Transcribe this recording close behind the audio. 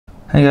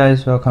Hi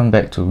guys, welcome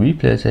back to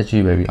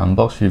WePlaySG, where we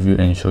unbox, review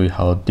and show you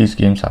how these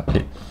games are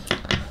played.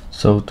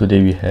 So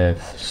today we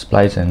have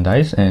Splice and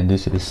Dice, and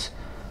this is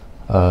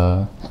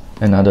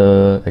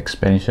another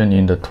expansion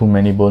in the Too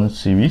Many Bones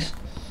series.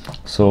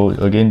 So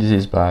again, this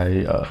is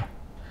by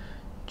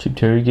Chip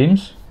Theory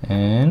Games,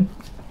 and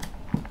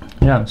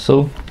yeah,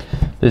 so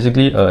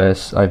basically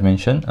as I've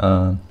mentioned,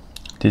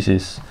 this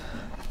is,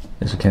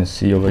 as you can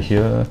see over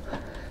here,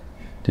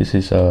 this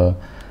is a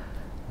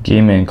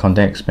game and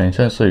content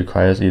expansion, so it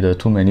requires either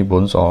Too Many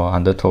Bones or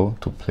Undertow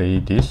to play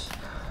this.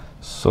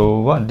 So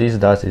what this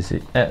does is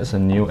it adds a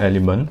new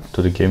element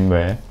to the game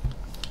where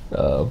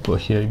over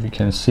here you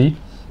can see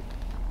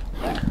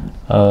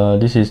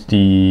this is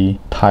the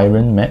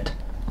Tyrant Mat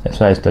as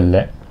well as the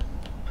lab.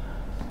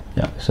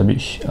 Yeah, it's a bit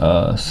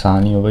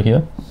sunny over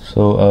here.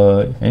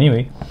 So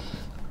anyway,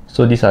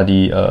 so these are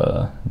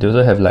the they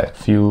also have like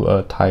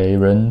few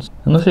tyrants.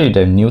 I'm not sure if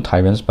they're new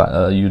tyrants,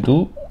 but you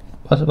do,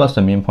 what's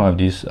the main point of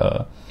this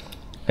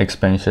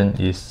expansion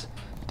is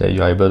that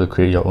you're able to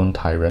create your own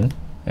tyrant,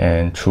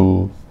 and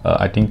through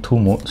I think 2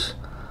 modes.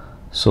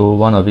 So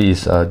one of it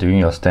is during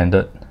your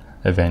standard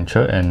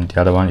adventure, and the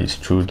other one is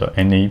through the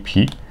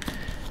NAP,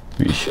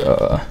 which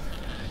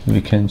we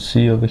can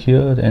see over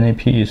here. The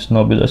NAP is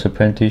Nobiler's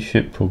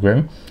Apprenticeship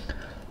Program.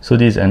 So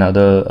this is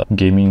another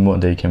gaming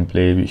mode that you can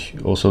play, which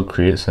also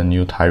creates a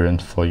new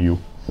tyrant for you.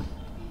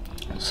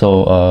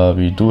 So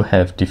we do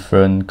have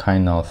different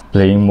kind of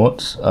playing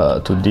modes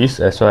to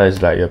this, as well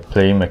as like a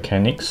playing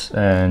mechanics,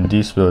 and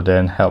this will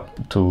then help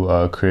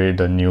to create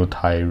the new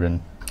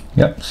tyrant.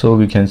 Yep, so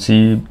we can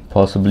see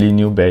possibly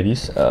new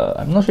baddies.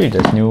 I'm not sure if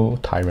there's new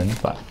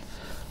tyrant, but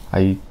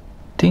I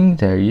think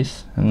there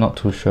is. I'm not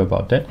too sure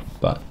about that,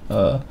 but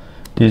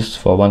this is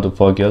for 1 to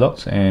 4 gear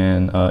locks,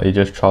 and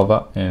ages 12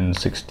 up and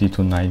 60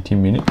 to 90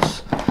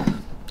 minutes.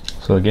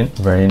 So again,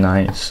 very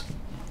nice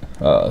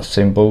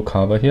simple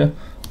cover here.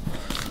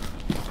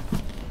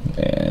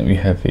 And we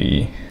have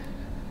a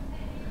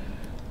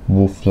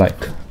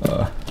wolf-like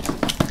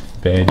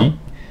Baddie,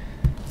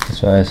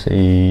 as well as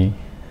a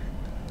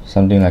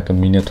something like a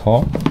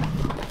minotaur,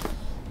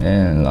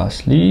 and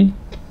lastly,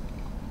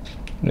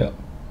 yeah.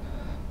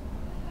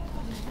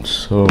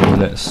 So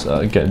let's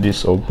get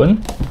this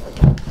open.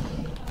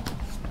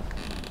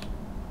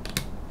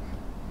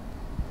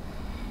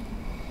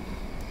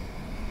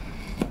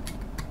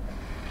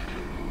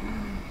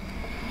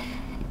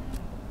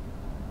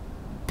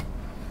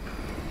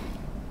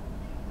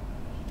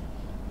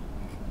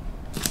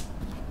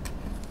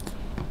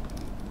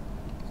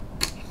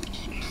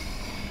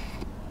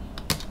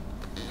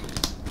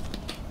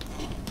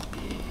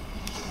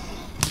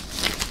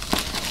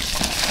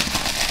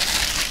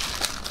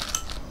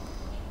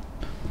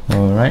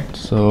 Alright,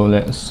 so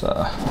let's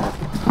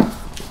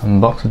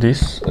unbox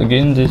this.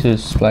 Again, this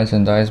is Splice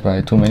and Dice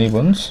by Too Many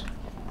Bones.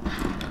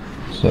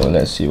 So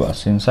let's see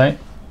what's inside.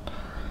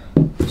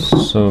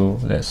 So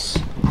let's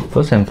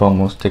first and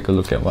foremost take a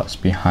look at what's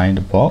behind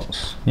the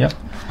box. Yep.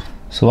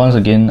 So once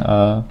again,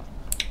 I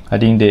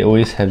think they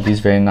always have this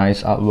very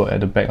nice artwork at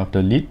the back of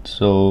the lid.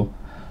 So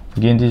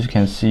again, this you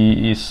can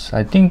see is,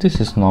 I think this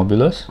is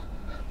Nobiler's.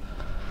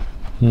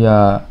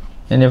 Yeah,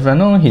 and if I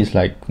know, he's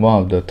like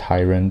one of the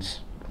tyrants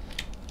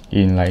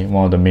in like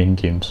one of the main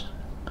games.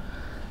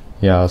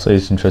 Yeah, so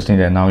it's interesting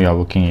that now you are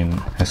working in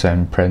as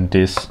an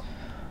apprentice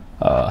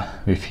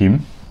with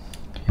him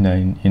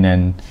in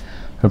an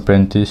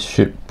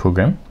apprenticeship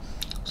program.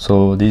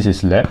 So this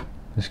is lab.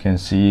 As you can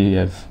see, you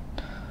have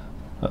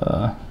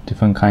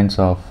different kinds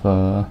of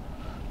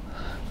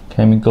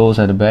chemicals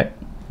at the back,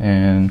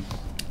 and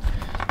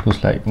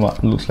looks like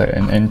what looks like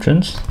an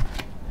entrance.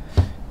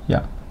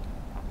 Yeah,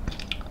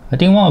 I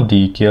think one of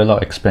the gear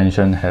lock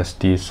expansion has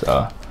this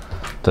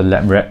the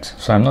lab rats,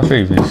 so I'm not sure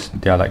if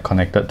they are like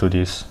connected to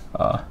this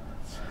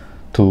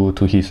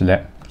to his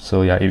lab.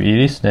 So yeah, if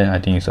it is, then I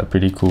think it's a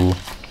pretty cool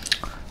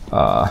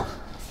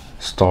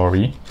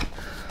story.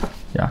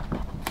 Yeah,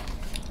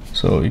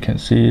 so you can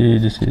see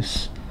this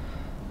is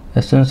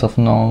Essence of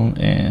Nom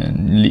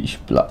and Leech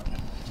Blood.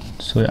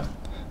 So yeah,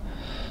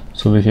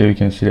 so over here you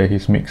can see that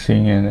he's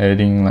mixing and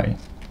adding like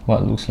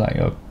what looks like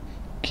a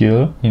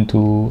gear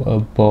into a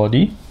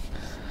body.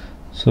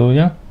 So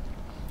yeah,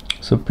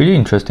 it's a pretty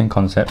interesting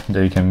concept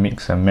that you can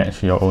mix and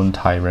match your own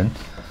tyrant.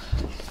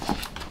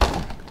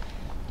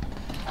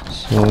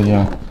 So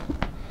yeah,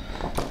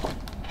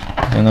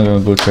 I'm not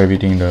gonna go through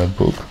everything in the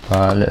book,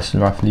 but let's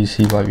roughly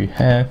see what we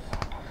have.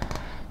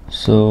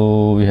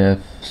 So we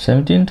have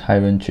 17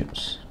 tyrant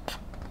chips.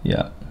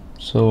 Yeah,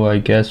 so I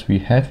guess we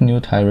have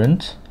new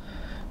tyrants,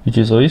 which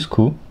is always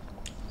cool.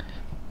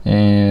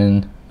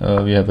 And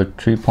we have a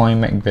 3-point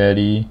Mac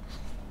Baddie.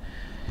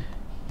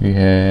 We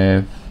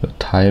have a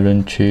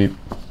tyrant chip,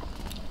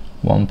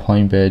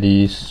 1-point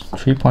baddies,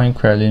 3-point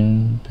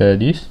Krellin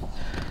baddies,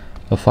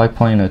 a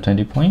 5-point and a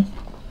 20-point,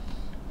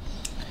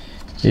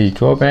 a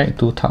drawback,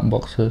 2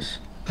 tuckboxes,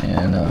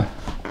 and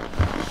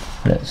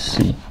let's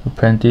see,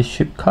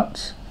 apprenticeship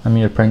cards.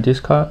 Apprentice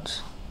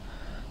cards.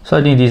 So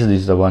I think this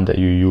is the one that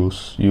you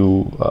use.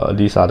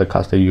 These are the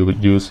cards that you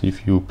would use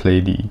if you play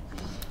the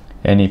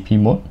NAP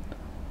mode.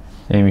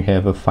 and we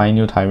have 5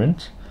 new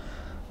Tyrants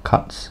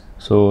cards.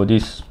 So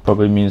this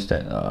probably means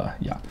that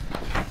yeah,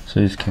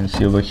 so as you can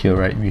see over here,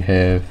 right, we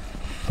have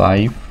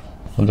 5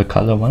 of the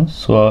color ones.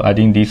 So I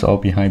think this all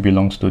behind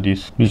belongs to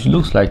this, which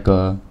looks like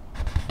a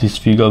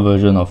disfigured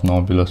version of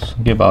Nobulus.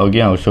 Okay, but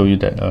again I'll show you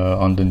that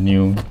on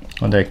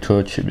the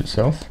actual chip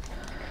itself.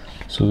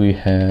 So we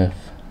have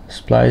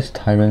Splice,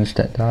 Tyrant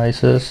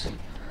Dices,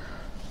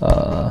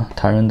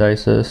 Tyrant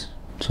Dices.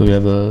 So we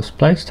have a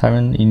Splice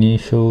Tyrant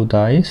initial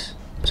dice.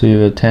 So you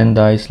have 10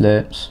 dice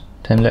labs,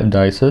 10 lab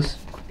dices,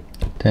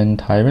 10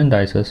 Tyrant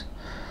dices.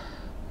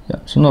 Yeah,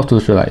 so not too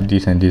sure like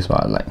this and this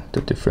are like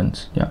the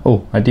difference. Yeah.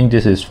 Oh, I think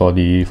this is for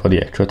the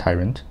actual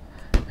Tyrant,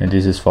 and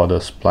this is for the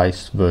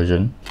Splice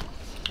version.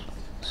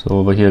 So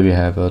over here we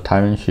have a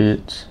Tyrant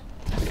Sheet.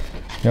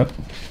 Yep.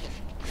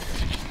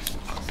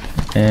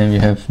 And we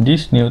have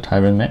this new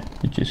Tyrant Mat,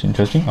 which is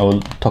interesting. I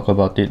will talk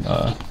about it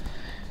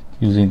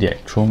using the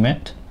actual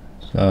mat.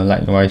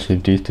 Likewise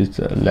with this is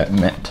the lab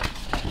mat.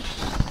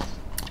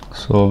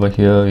 So over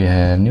here we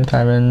have new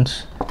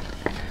Tyrants,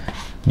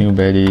 new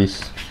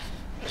Baddies.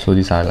 So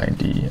these are like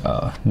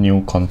the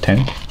new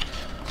content.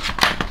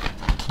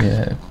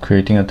 Yeah,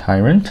 creating a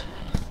Tyrant.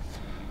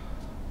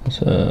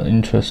 It's an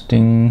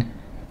interesting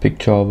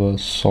picture of a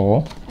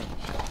saw.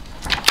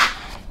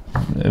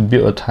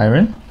 Build a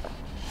Tyrant.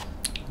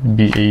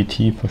 BAT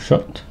for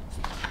short.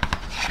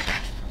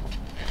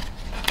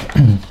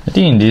 I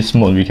think in this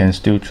mode we can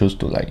still choose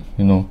to, like,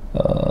 you know,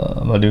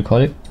 what do you call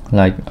it?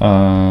 Like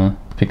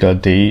pick a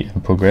day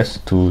and progress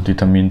to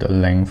determine the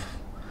length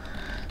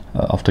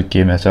of the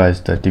game, as well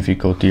as the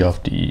difficulty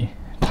of the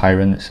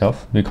Tyrant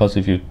itself. Because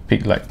if you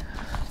pick like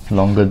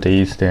longer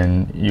days,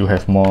 then you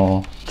have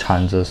more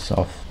chances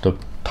of the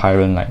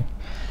Tyrant like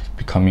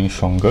becoming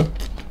stronger.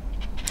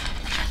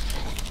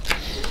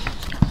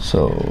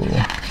 So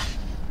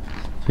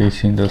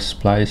facing the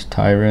Splice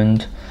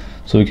Tyrant,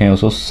 so we can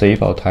also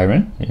save our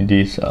Tyrant in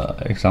this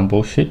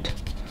example sheet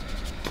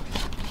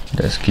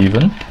that's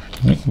given.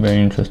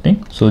 Very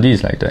interesting. So this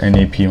is like the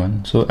NAP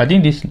one. So I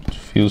think this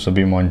feels a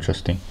bit more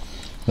interesting.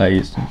 Like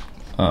it's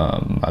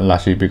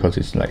largely because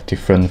it's like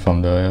different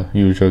from the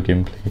usual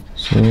gameplay.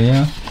 So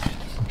yeah,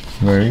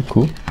 very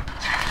cool.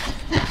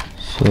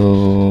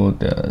 So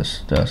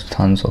there's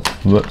tons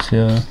of words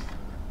here.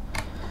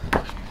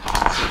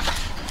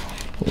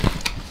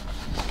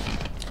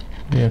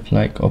 We have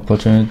like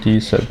opportunity,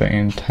 setback,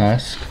 and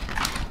task.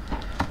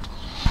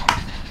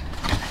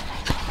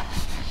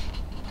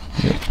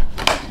 Yep.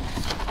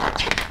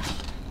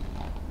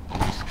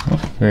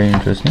 Oh, very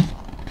interesting.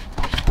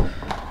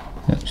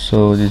 Yep.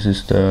 So this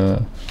is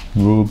the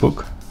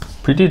rulebook.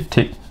 Pretty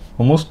thick,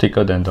 almost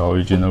thicker than the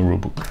original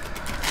rulebook.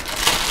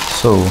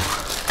 So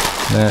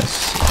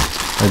let's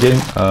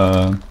again,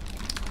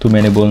 Too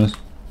Many Bones.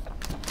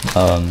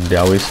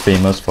 They're always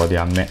famous for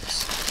their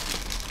mats.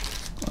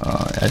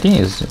 I think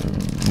it's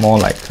more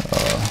like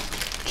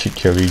cheat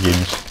theory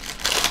games,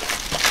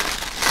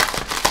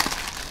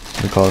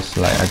 because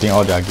like I think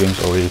all their games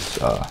always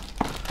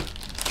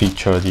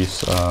feature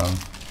this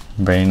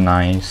very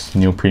nice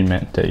new print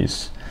mat that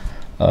is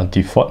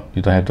default.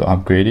 You don't have to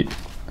upgrade it.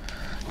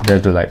 You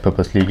have to like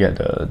purposely get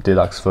the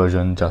deluxe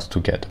version just to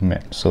get the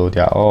mat. So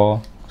they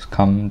all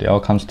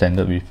come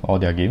standard with all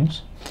their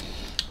games.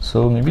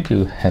 So maybe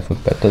to have a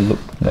better look,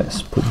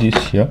 let's put this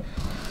here.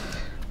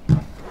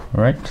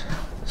 Alright.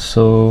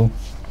 So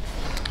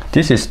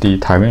this is the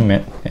Tyrant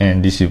Mat,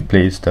 and this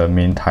replaces the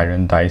main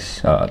Tyrant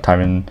dice,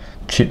 Tyrant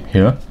chip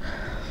here.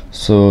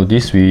 So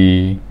this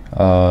we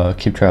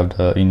keep track of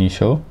the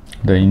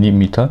init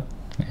meter,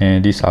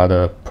 and these are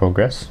the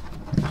progress.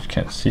 You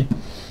can see.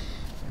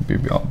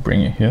 Maybe I'll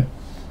bring it here.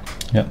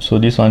 Yep. So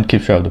this one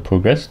keeps track of the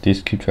progress.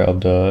 This keeps track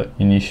of the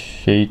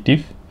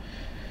initiative.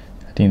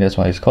 I think that's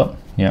what it's called.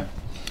 Yeah.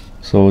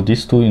 So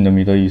this two in the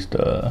middle is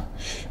the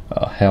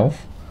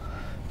health.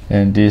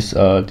 And this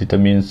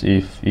determines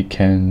if it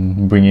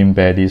can bring in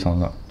baddies or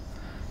not.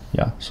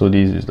 Yeah, so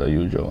this is the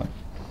usual one.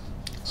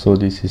 So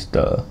this is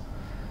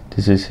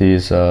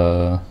his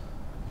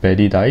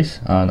baddie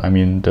dice, I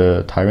mean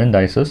the Tyrant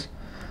dices.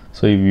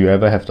 So if you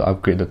ever have to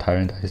upgrade the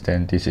Tyrant dice,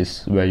 then this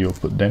is where you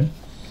put them.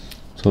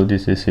 So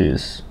this is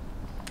his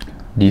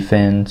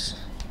defense,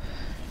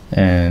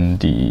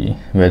 and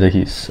whether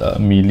he's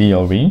melee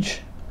or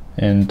range,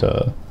 and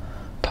the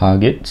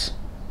targets,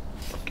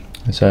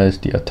 as well as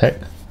the attack.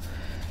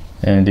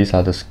 And these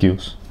are the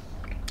skills.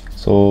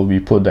 So we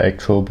put the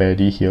actual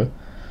baddie here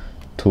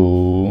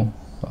to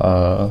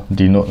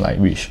denote like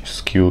which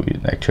skill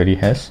it actually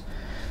has,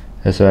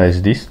 as well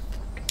as this.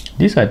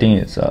 This I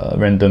think is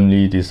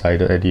randomly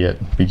decided at the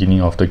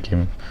beginning of the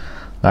game.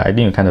 Like I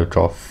think you kind of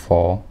draw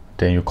 4,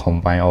 then you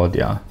combine all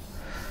their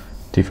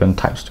different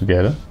types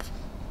together.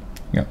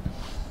 Yeah.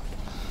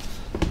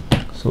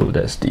 So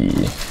that's the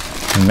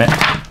mat.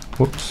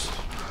 Whoops.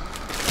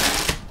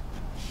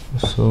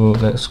 So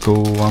let's go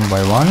one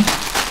by one.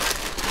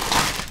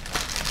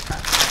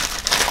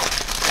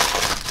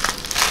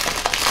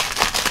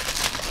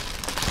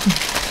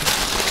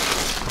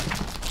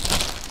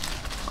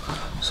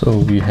 So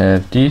we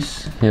have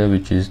this here,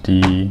 which is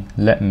the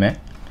lab mat.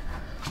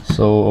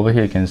 So over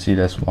here you can see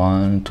there's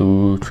 1,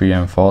 2, 3,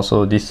 and 4.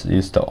 So this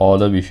is the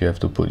order which you have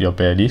to put your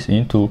baddies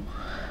into,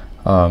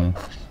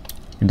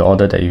 in the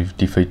order that you've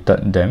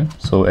defeated them.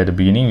 So at the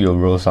beginning you'll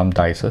roll some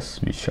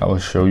dices, which I will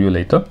show you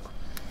later,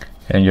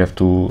 and you have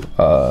to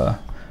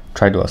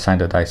try to assign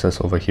the dices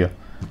over here.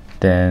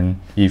 Then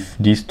if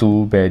these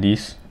two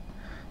baddies,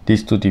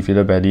 these two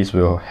defeated baddies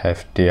will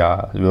have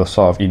will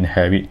sort of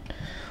inherit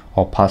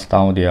or pass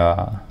down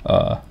their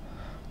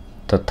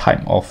the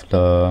type of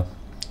the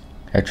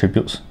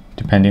attributes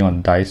depending on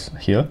the dice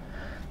here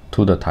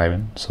to the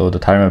Tyrant. So the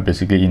Tyrant will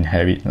basically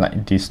inherit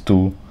like these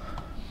two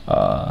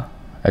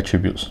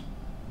attributes,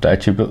 the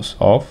attributes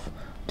of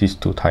these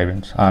two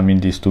Tyrants, I mean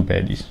these two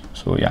baddies.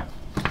 So yeah,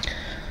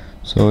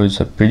 so it's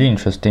a pretty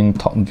interesting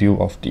top view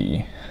of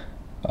the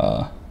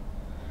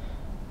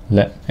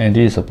lab, and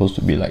this is supposed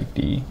to be like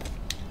the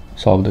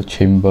sort of the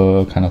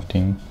chamber kind of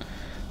thing,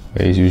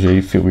 where it's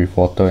usually filled with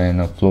water and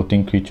a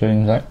floating creature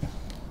inside.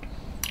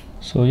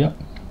 So yeah,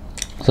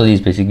 so this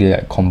is basically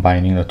like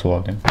combining the two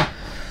of them.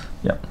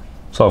 Yeah,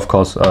 so of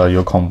course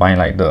you'll combine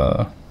like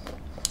the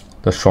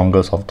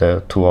strongest of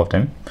the two of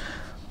them,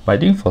 but I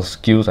think for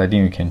skills, I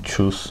think you can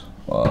choose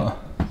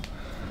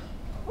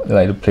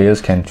like the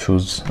players can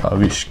choose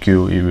which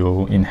skill it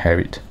will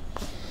inherit.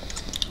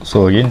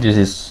 So again, this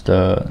is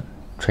the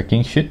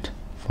tracking sheet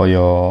for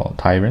your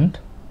Tyrant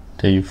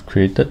that you've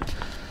created.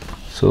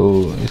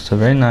 So it's a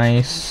very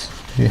nice,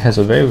 it has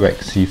a very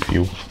waxy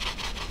feel.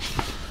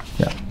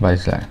 Yeah, but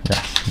it's like,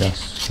 yeah,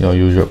 that's your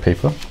usual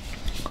paper.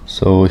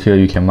 So here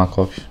you can mark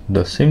off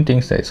the same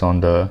things that's on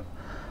the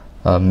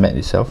mat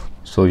itself.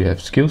 So you have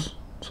skills,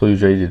 so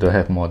usually they don't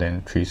have more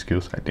than 3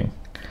 skills, I think.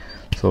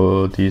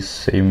 So these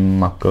same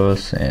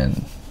markers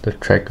and the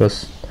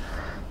trackers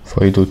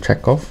for you to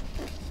check off,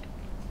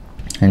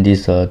 and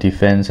these are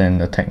defense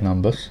and attack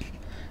numbers,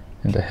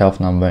 and the health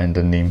number and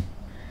the name.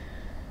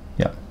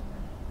 Yeah,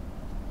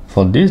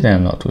 for this then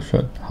I'm not too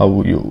sure how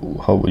would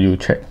you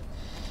check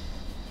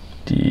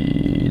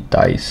the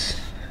dice.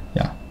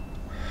 Yeah,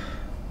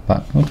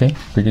 but okay,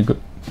 pretty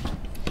good.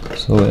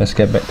 So let's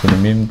get back to the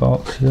main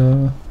box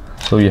here.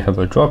 So you have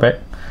a drawback,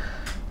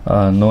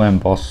 no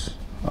embossed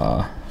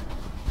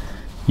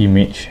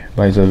image,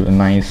 but it's a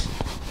nice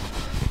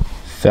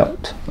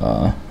felt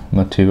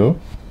material.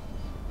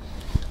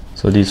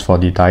 So this is for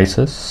the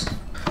dices,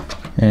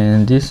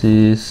 and this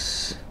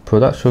is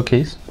product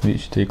showcase,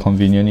 which they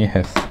conveniently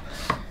have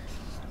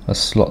a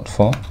slot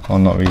for, or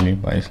not really,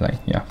 but it's like,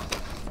 yeah.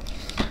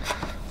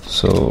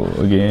 So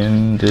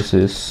again, this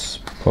is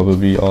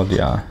probably all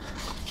their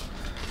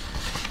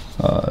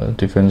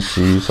different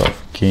series of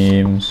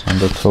games,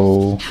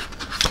 Undertow,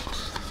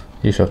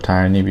 Age of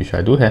Tyranny, which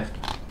I do have,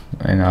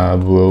 and I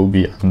will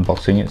be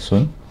unboxing it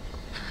soon.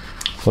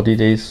 40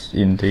 days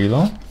in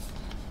Daylor,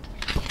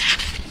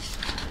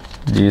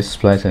 this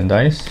Splice and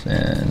Dice,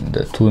 and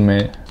the 2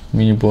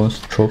 mini bones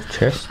trove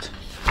chest.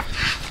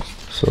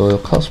 So the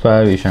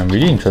Cloudspire, which I'm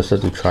really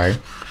interested to try.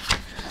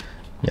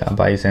 Yeah,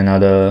 but it's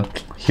another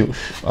huge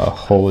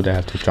hole that I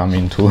have to jump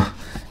into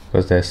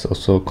because there's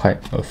also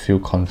quite a few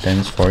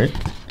contents for it.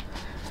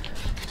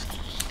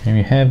 And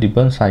we have the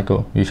burn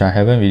cycle, which I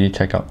haven't really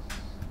checked out,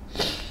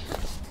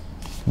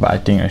 but I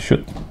think I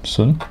should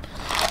soon.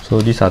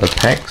 So these are the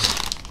packs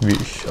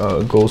which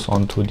goes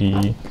onto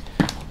the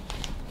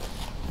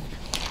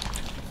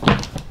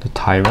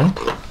Tyrant.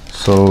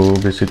 So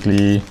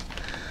basically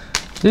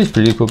this is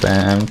pretty cool,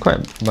 and I'm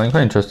quite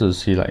interested to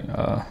see like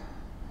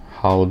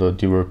how the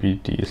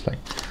durability is like.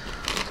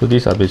 So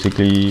these are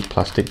basically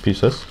plastic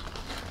pieces.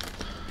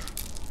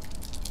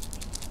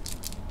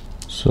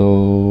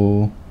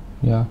 So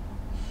yeah,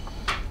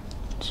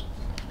 so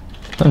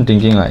I'm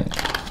thinking like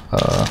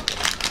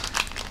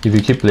if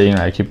you keep playing,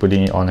 I keep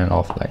putting it on and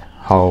off, like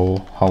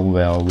how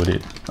well would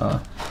it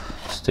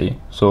stay.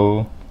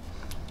 So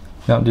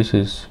yeah, this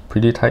is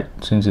pretty tight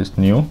since it's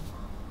new. You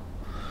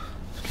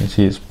can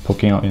see it's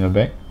poking out in the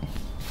back.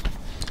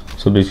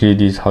 So basically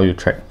this is how you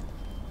track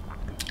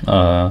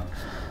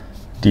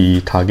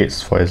the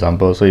targets, for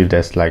example. So if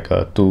there's like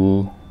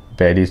 2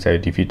 baddies that you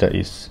defeated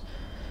is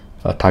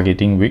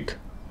targeting weak,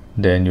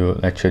 then you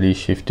actually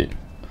shift it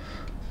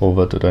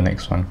over to the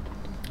next one.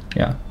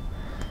 Yeah,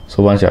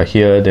 so once you're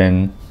here,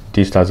 then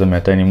this doesn't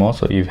matter anymore.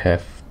 So if you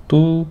have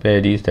 2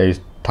 baddies that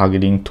is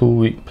targeting 2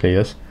 weak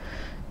players,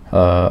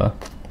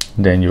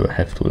 then you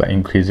have to like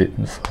increase it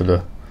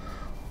further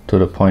to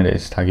the point that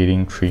it's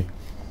targeting 3.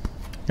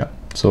 Yeah,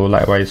 so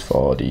likewise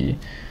for the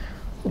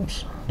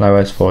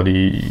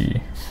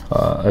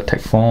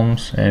attack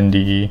forms and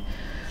the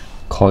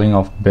calling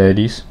of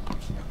baddies.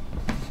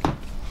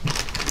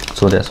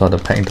 So that's what the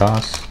pack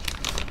does.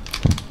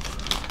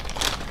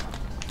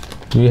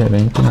 Do we have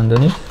anything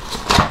underneath?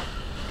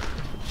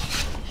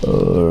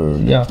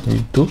 Yeah,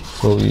 we do.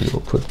 So we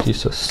will put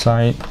this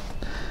aside,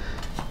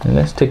 and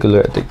let's take a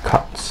look at the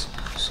cards.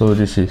 So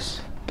this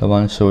is the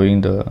one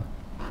showing the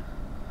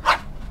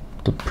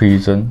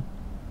prison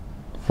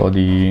for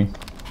the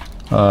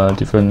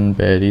different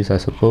baddies, I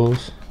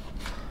suppose.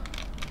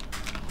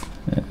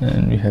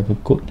 And we have a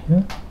goat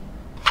here.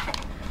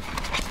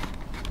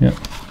 Yeah,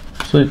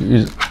 so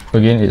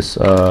again, it's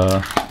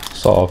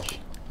sort of,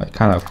 I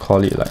kind of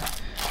call it like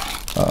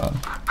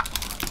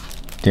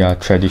their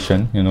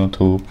tradition, you know,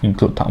 to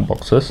include tuck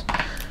boxes,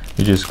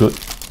 which is good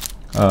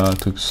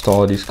to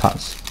store these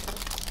cards.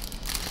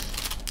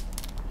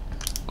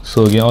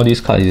 So again, all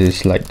these cards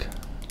is like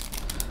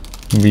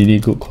really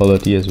good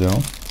quality as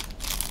well.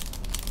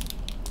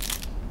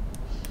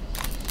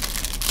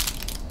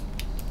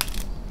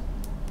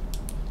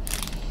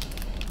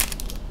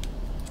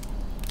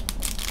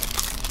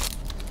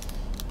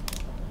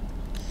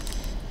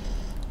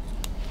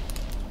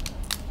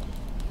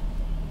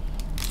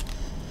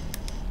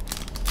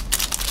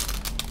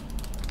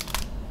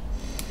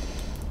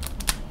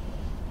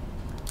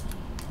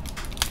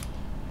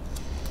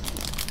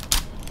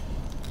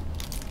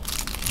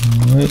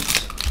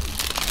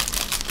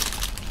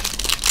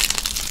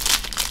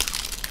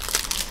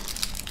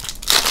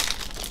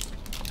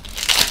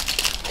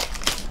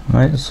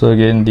 Right, so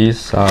again,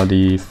 these are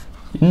the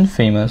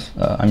famous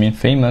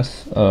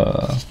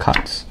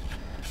cards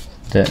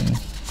that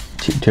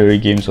Cheap Theory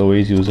Games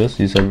always uses.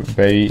 It's a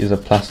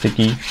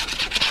plasticky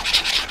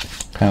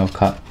kind of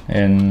card,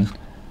 and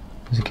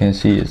as you can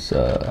see, it's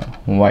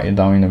white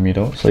down in the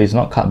middle. So it's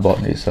not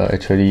cardboard; it's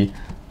actually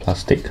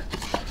plastic.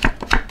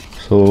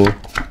 So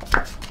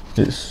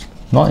it's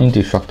not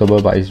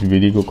indestructible, but it's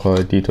really good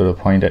quality to the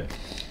point that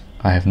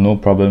I have no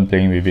problem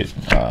playing with it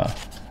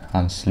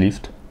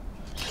unsleeved.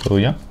 So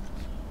yeah.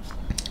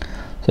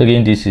 So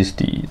again, this is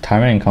the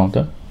Tyrant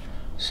encounter.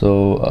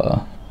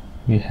 So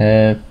we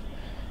have,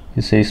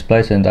 it says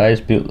Splice and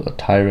Dice build a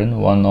Tyrant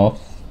 1 of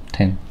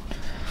 10.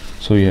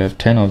 So you have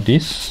 10 of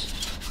these.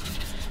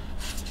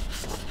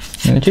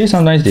 And actually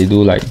sometimes they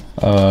do like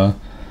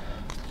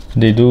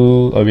they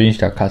do arrange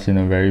their cards in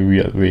a very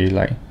weird way,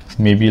 like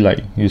maybe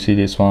like you see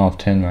this 1 of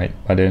 10, right,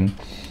 but then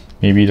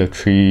maybe the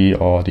 3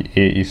 or the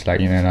 8 is like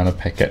in another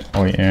packet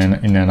or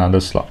in another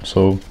slot.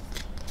 So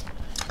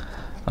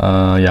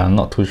yeah, I'm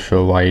not too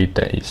sure why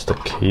that is the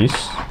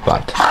case,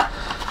 but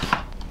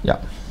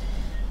yeah,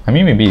 I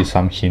mean, maybe it's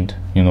some hint,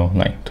 you know,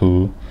 like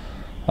to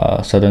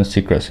certain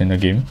secrets in the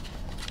game.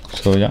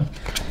 So yeah,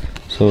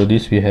 so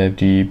this we have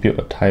the build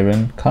a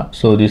Tyrant card.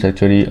 So this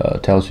actually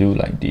tells you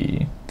like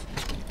the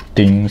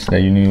things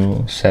that you need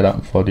to set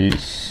up for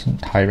this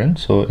Tyrant.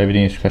 So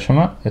everything is question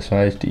mark, as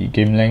well as the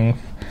game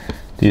length,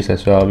 this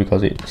as well,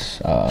 because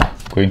it's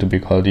going to be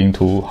according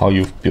to how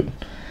you've built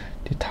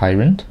the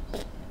Tyrant.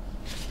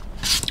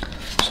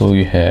 So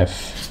we have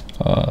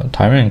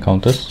Tyrant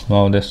encounters.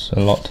 Wow, there's a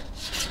lot.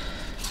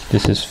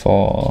 This is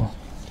for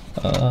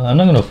I'm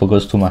not going to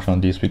focus too much on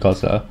this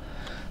because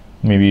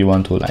maybe you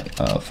want to like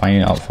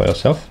find it out for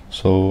yourself.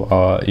 So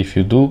if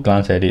you do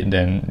glance at it,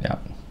 then yeah,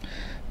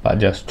 but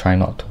just try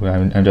not to.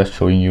 I'm just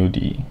showing you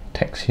the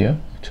text here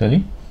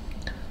actually.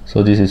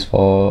 So this is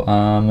for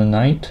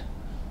Ammonite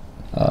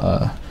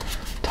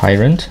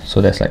Tyrant. So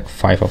there's like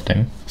 5 of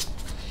them.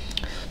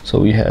 So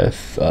we have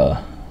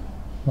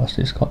what's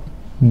this called?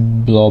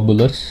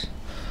 Globulus.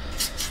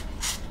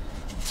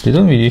 They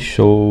don't really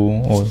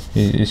show. Oh,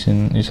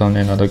 it's on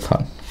another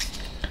card.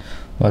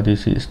 But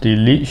this is the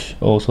Leech.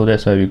 Also,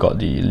 that's why we got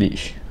the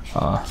Leech.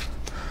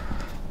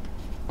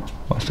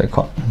 What's that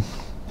called?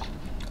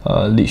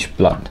 Leech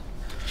Blood.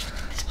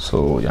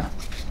 So yeah,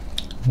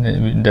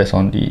 that's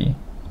on the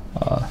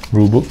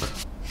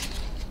Rulebook.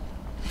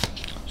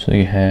 So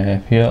you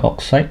have here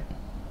Oxide.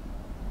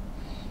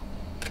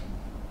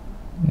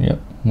 Yep,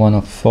 1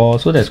 of 4.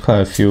 So there's quite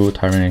a few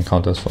Tyrant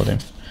encounters for them.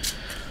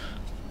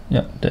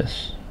 Yep,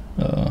 there's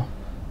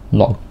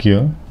Lock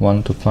Gear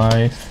 1 to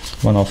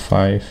 5, 1 of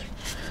 5.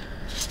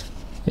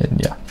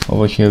 And yeah,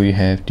 over here we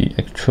have the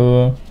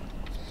actual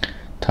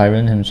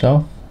Tyrant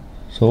himself.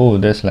 So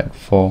there's like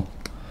 4.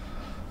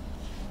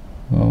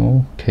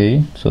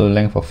 Okay, so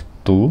length of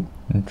 2.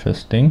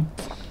 Interesting.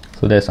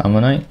 So there's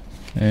Ammonite,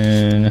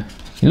 and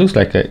it looks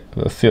like a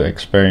field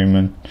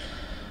experiment.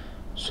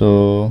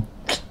 So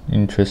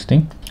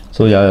interesting.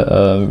 So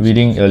yeah,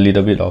 reading a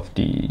little bit of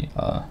the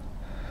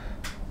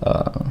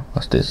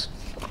what's this?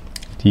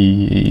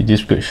 The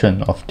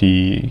description of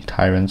the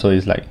Tyrant. So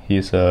it's like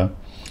he's a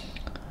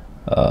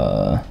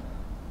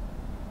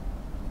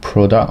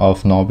product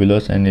of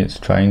Nobulus, and it's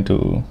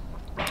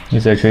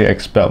actually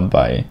expelled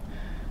by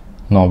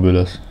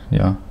Nobulus.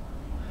 Yeah,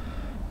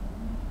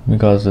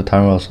 because the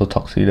Tyrant was so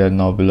toxic that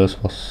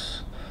Nobulus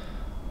was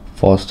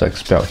forced to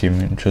expel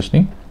him.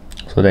 Interesting.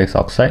 So there's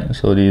Oxide.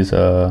 So this is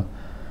a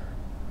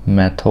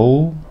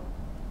metal,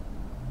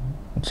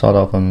 sort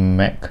of a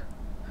mech.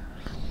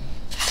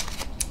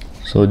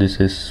 So this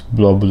is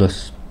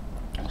Globulus.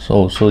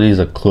 So this is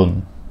a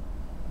clone.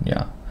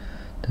 Yeah,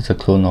 that's a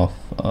clone of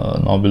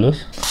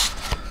Nobulus.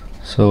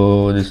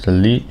 So this is the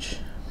Leech.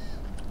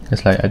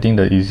 It's like, I think,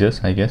 the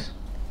easiest, I guess.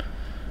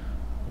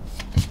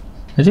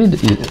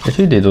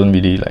 Actually they don't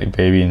really like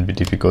vary in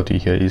difficulty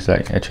here. It's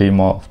like actually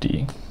more of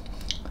the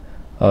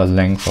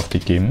length of the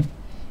game.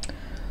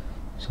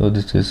 So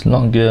this is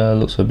Lock Gear,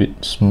 looks a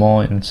bit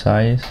small in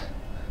size.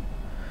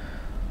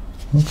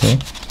 Okay.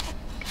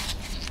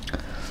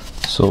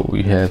 So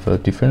we have a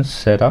different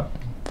setup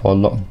for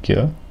Lock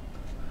Gear.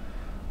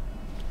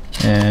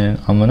 and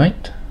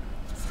Ammonite.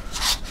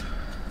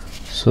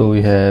 So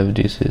we have,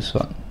 this is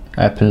what,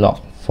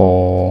 epilogue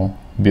for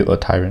build a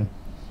Tyrant.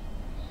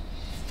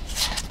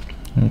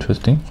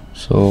 Interesting.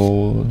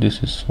 So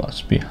this is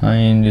what's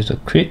behind. This is a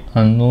crate,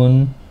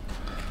 unknown.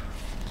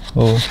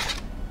 Oh,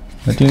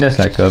 I think that's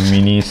like a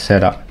mini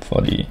setup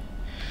for the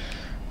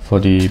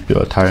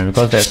build a Tyrant,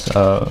 because that's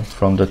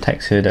from the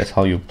text here, that's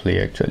how you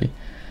play actually.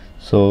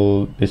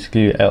 So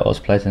basically you add all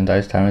Splice and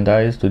Dice Tyrant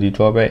dice to the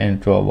draw bag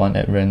and draw one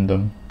at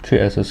random.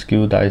 Treat as a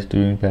skill dice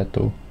during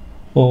battle.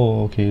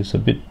 Oh, okay, it's a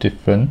bit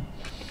different.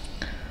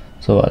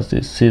 So what's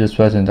this? See the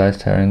Splice and Dice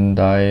Tyrant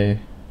die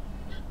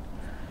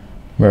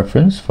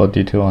reference for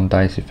detail on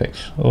dice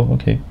effects. Oh,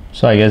 okay.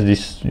 So I guess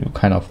this you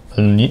kind of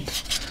earn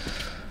it.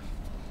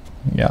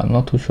 Yeah, I'm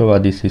not too sure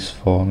what this is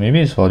for.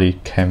 Maybe it's for the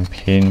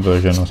campaign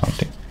version or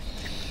something.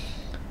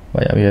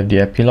 But yeah, we have the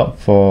epilogue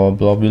for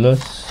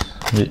Blobulus,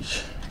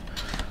 which,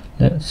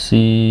 let's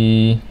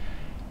see,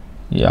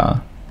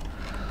 yeah.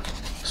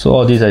 So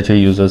all this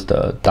actually uses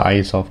the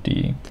dice of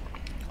the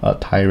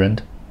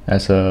Tyrant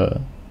as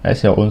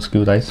your own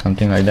skill dice,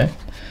 something like that.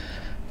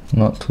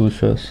 Not too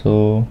sure.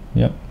 So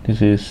yeah,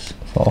 this is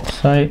for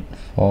Oxide,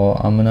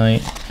 for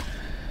Ammonite,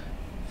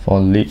 for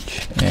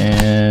Lich,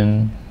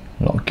 and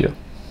Lock Gear.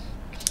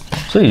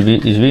 So it's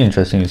really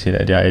interesting to see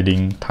that they are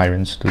adding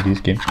Tyrants to this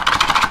game.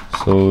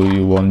 So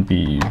you won't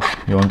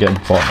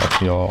get bored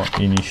of your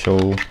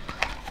initial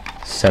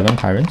 7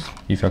 Tyrants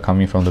if you're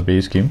coming from the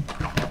base game.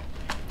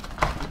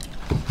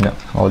 Yeah,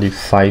 only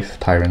 5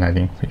 Tyrant I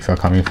think if you're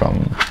coming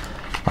from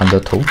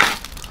Undertow.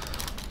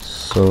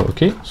 So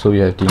okay, so we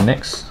have the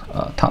next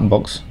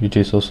Tuckbox, which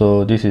is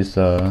also, this is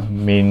the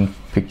main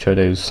picture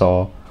that you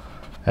saw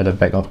at the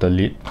back of the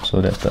lid.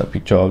 So that's the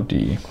picture of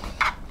the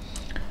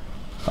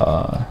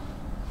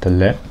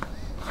lab.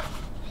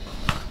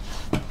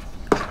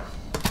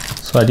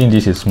 So I think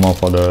this is more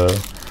for the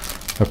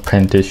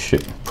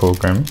apprenticeship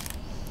program.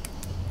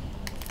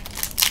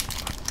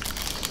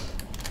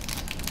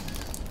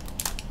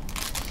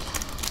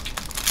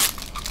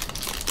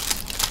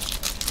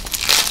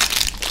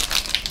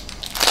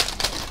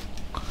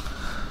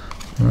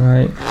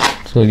 Right,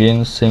 so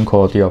again, same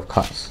quality of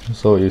cards.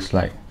 So it's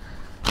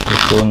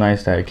so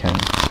nice that I can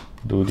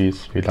do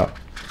this without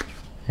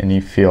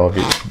any fear of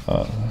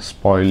it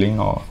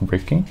spoiling or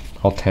breaking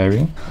or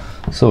tearing.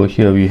 So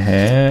here we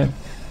have,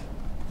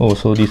 oh,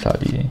 so these are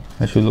the,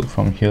 I should look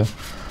from here.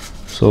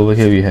 So over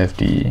here we have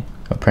the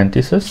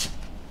apprentices.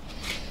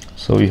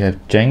 So we have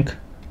Jank,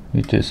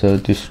 which is a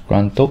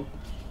disgruntled.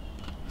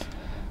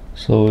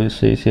 So it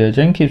says here,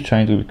 Jank keeps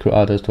trying to recruit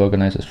others to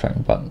organize a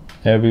strike, but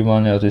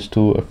everyone else is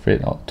too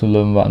afraid to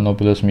learn what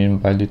nobles mean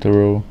by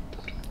literal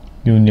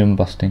union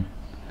busting.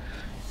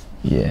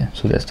 Yeah,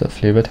 so that's the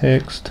flavor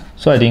text.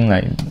 So I think,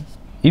 like,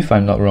 if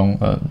I'm not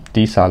wrong,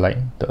 these are like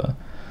the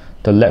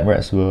lab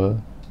rats were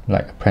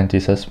like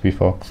apprentices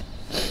before.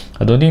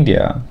 I don't think they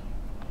are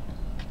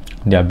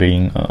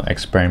being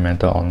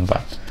experimental on,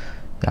 but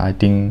yeah, I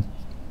think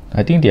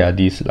they are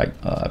these like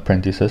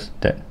apprentices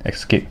that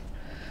escape.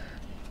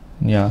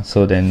 Yeah,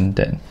 so then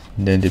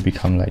they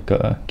become like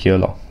a gear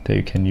lock that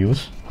you can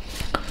use.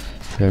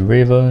 The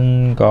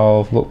Raven,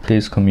 Golf,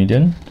 Workplace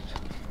Comedian.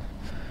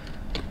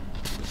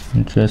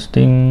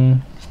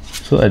 Interesting.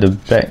 So at the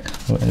back,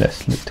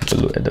 let's take a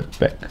look at the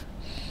back.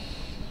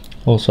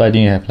 Also, I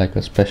think you have like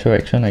a special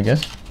action, I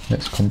guess.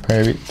 Let's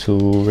compare it to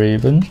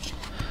Raven.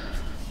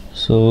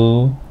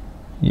 So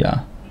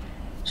yeah,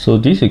 so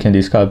this you can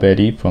discard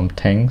Baddie from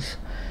tanks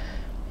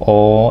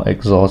or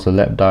exhaust a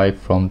lab die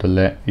from the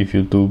lab. If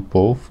you do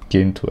both,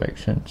 gain 2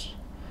 actions.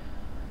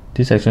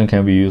 This action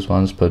can be used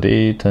once per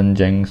day. Turn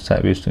Jank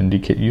sideways to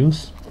indicate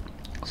use.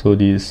 So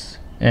this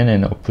and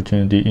an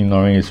opportunity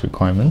ignoring its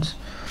requirements.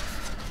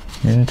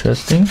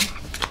 Interesting.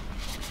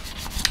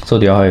 So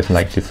they all have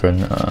like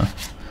different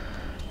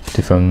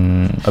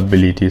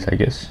abilities, I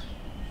guess.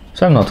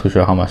 So I'm not too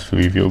sure how much to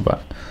review,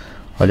 but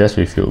I'll just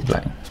review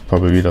like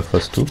probably the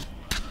first 2.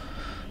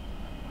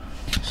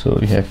 So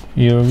we have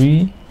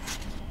Eerie,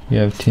 we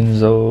have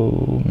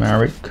Tinzel,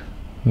 Marek,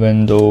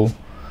 Vandal,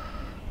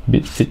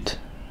 Bitfit.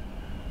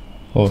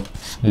 Oh,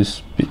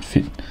 this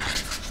Bitfit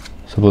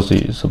supposed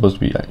to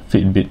be like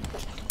Fitbit,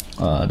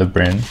 the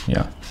brand.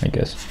 Yeah, I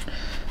guess.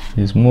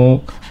 This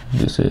Mook.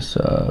 This is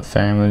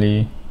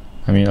family.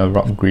 I mean a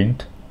rock green.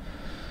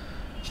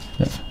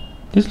 Yeah.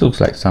 This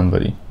looks like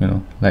somebody, you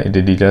know, like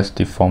they just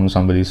deform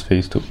somebody's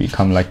face to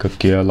become like a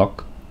gear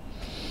lock.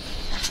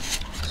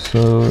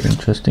 So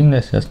interesting.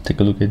 Let's just take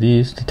a look at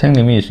this. The tank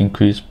limit is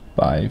increased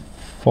by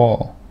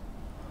 4.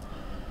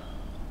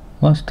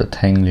 What's the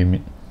tank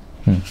limit?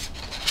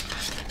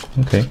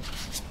 Okay.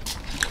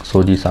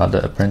 So these are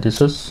the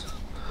apprentices.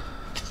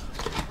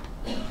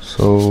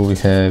 So we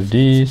have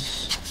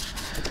these.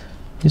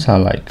 These are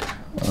like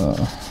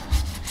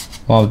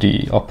one of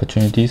the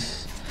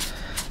opportunities,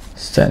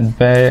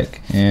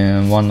 setback,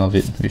 and one of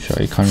it which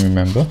I can't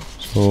remember.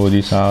 So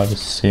these are the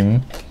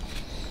same.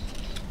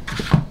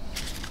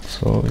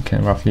 So we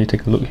can roughly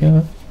take a look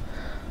here.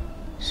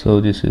 So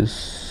this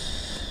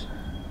is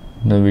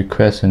the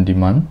request and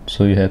demand.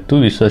 So you have 2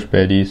 research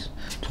baddies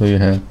So you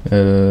have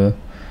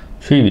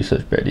 3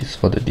 research baddies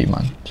for the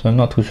demand. So I'm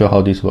not too sure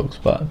how this works,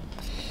 but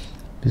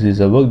this is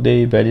a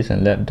workday. Baddies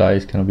and lab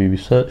dice cannot be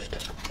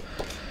researched.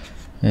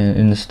 And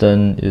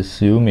instant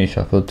is you may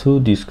shuffle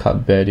 2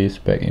 discard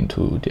baddies back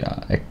into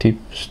their active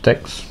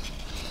stacks.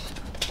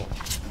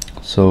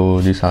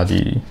 So these are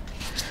the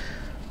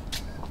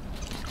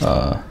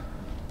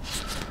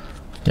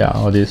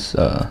all this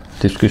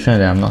description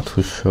that I'm not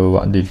too sure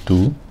what they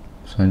do.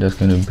 So I'm just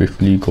going to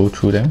briefly go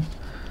through them.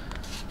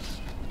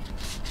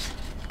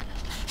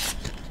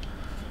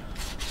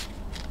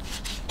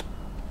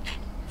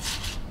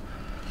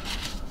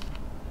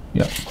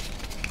 Yeah.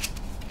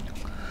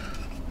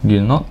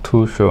 You're not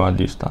too sure what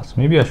this does.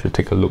 Maybe I should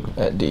take a look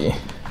at the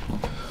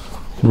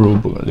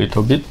rulebook a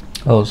little bit.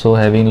 Also,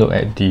 having looked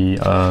at the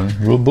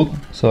rulebook,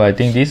 so I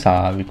think these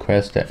are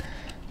requests that,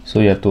 so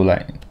you have to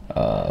like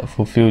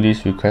fulfill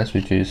this request,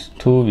 which is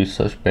 2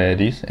 research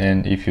baddies,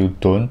 and if you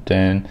don't,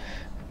 then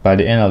by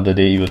the end of the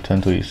day it will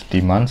turn to its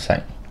demand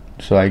side.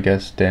 So I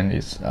guess then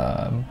it's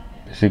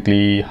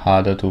basically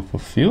harder to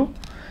fulfill,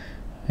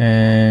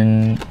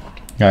 and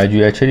yeah,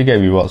 you actually get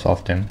rewards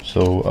off them.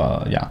 So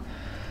yeah,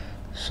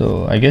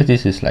 so I guess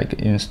this is like an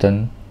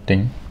instant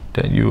thing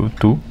that you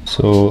do.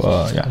 So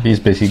yeah, this is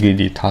basically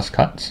the task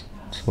cards.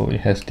 So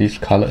it has this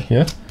color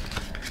here,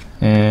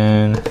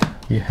 and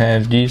we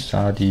have these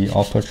are the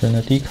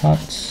opportunity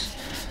cards.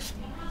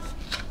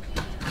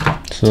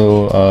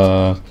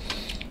 So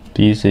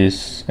this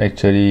is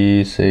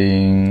actually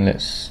saying,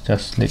 let's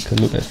just take a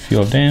look at a few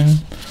of them.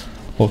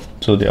 Oh,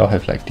 so they all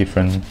have like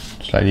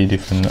slightly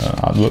different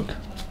artwork.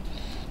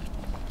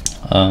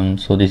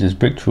 So this is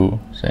breakthrough,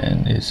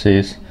 and it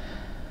says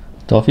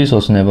the office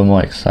was never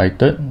more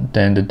excited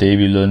than the day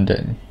we learned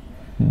that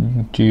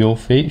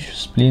geophage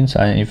splints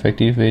are an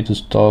effective way to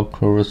store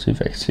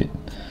corrosive acid.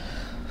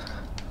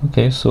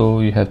 Okay,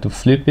 so you have to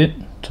flip it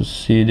to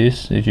see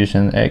this, which is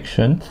an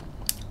action.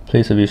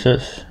 Place a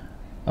research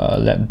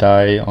lab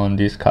die on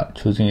this card,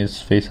 choosing its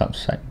face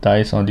upside.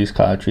 Dice on this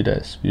card are treated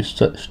as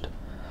researched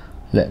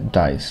lab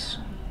dice.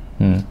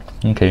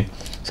 Okay,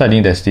 so I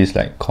think there's this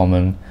like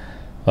common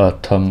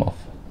term of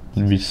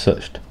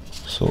researched.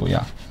 So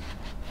yeah,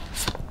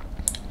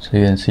 so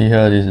you can see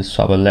here, this is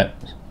swap a lab,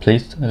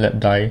 placed a lab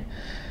die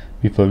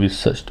with a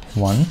researched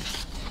one.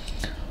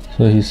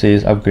 So he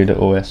says upgraded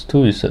OS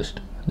to researched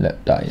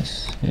lab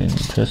dice.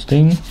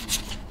 Interesting.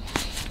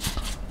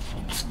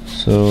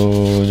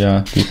 So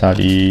yeah, these are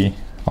the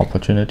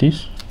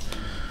opportunities,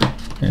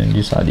 and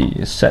these are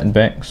the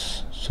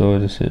setbacks. So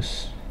this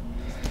is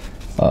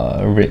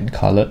red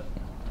colored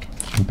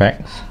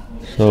bags.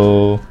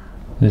 So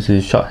this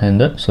is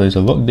short-handed, so it's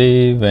a work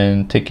day.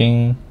 When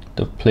taking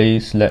the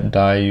place lab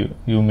die,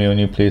 you may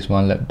only place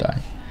 1 lab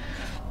die.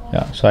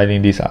 Yeah, so I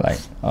think these are like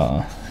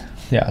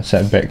yeah,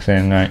 setbacks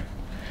and like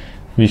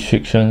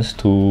restrictions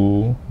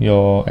to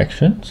your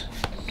actions.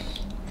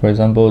 For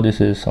example, this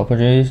is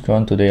opportunities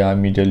drawn today are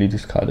immediately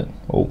discarded.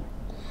 Oh,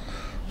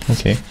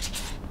 okay.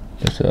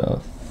 There's a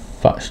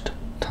fudged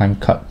time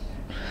cut.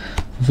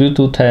 Fulfill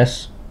 2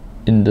 tests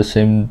in the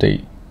same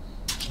day.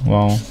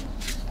 Well,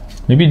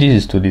 maybe this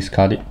is to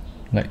discard it,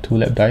 like 2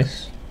 lab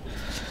dice.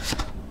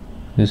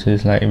 This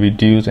is like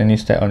reduce any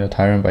stat on your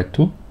Tyrant by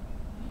 2.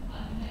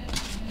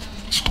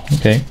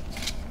 Okay,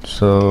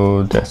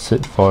 so that's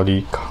it for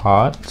the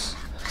cards.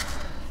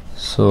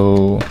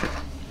 So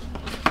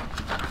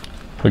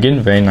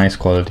again, very nice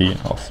quality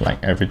of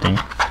like everything,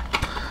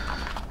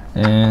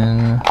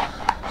 and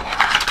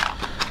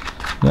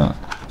yeah,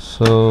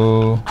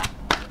 so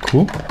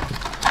cool.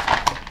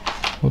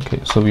 Okay,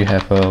 so we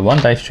have a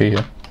 1 dice tray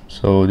here.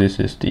 So this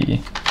is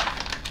the,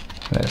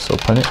 let's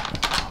open it.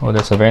 Oh,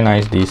 there's a very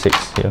nice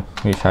D6 here,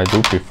 which I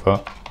do prefer.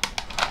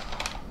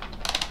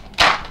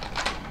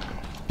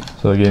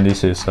 So again,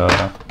 this is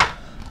a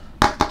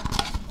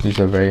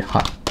very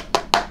hard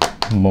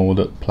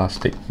molded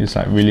plastic. It's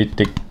like really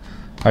thick.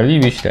 I really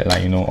wish that,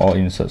 like, you know, all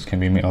inserts can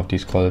be made of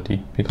this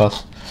quality,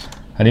 because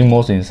I think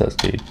most inserts,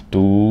 they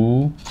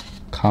do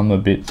come a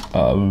bit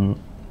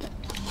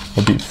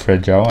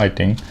fragile. I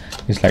think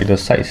it's like the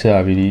sides here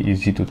are really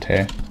easy to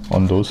tear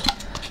on those,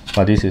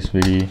 but this is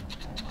really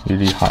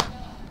hard.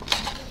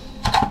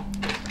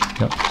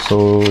 Yep.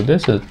 So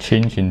there's a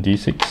change in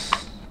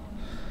D6.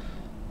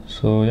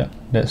 So yeah,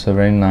 that's a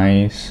very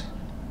nice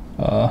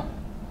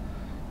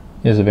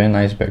it's a very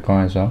nice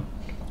background as well.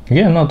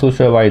 Again, I'm not too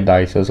sure why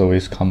dices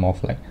always come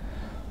off like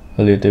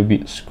a little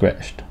bit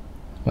scratched,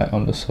 like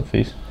on the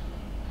surface.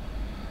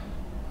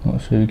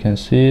 Not sure you can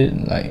see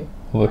it, like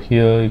over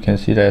here you can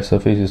see that the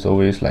surface is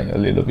always like a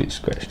little bit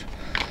scratched.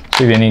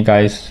 So if any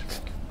guys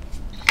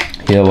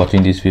here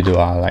watching this video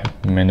are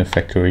like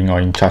manufacturing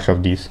or in charge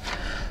of this,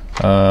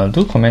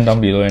 do comment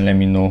down below and let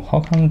me know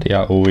how come they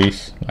are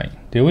always like,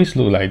 they always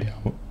look like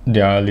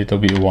they are a little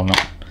bit worn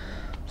out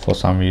for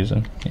some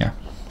reason. Yeah,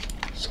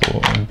 so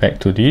back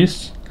to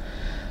this.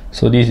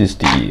 So this is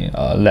the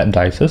lab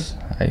dices,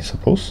 I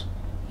suppose.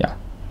 Yeah,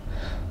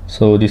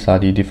 so these are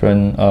the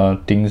different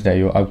things that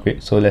you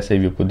upgrade. So let's say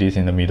if you put this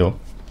in the middle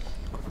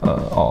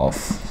of,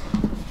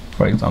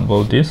 for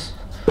example, this,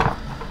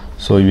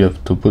 So you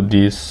have to put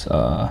this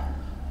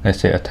let's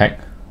say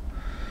attack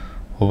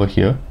over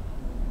here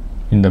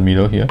in the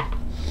middle here.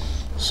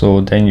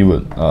 So then you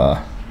would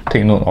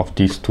take note of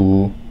these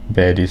two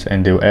baddies,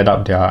 and they will add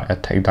up their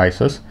attack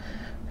dices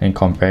and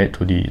compare it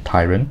to the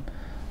Tyrant.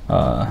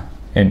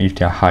 And if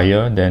they are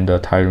higher, then the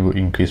Tyrant will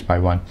increase by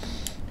 1.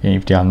 And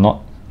if they are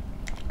not,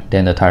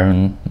 then the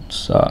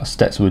Tyrant's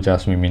stats will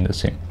just remain the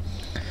same.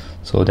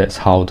 So that's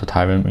how the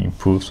Tyrant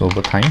improves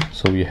over time.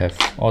 So we have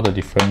all the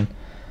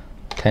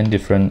 10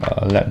 different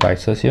lab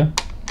dices here.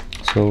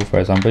 So for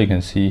example, you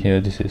can see here,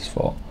 this is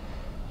for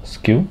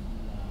skill,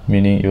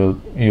 meaning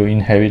you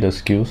inherit the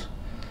skills.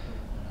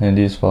 And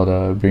this is for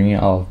the bringing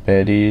out of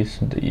baddies,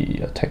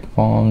 the attack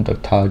form, the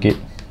target.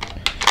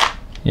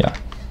 Yeah.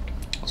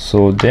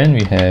 So then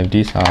we have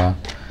this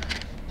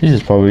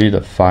is probably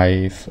the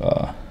 5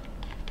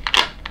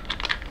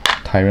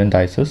 Tyrant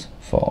dices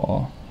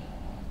for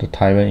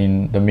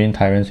the main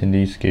Tyrants in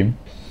this game.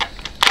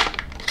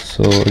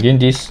 So again,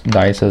 these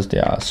dices, they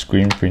are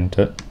screen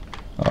printed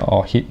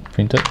or heat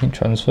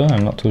transfer.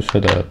 I'm not too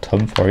sure the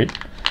term for it,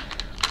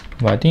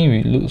 but I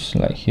think it looks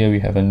like here we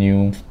have a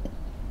new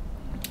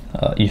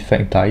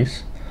effect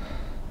dice.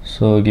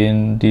 So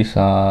again, these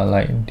are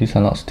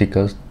not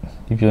stickers.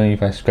 Even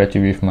if I scratch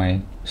it with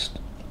my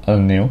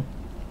nail,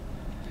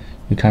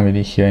 you can't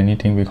really hear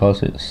anything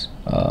because it's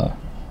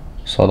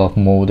sort of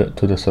molded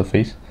to the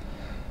surface.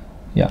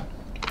 Yeah,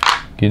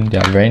 again, they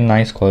are very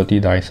nice quality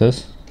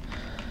dices.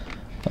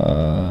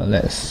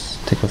 Let's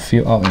take a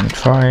few out and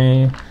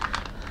try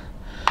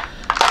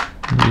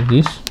with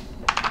this.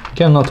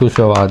 Okay, I'm not too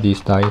sure what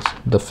these dice,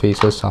 the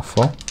faces are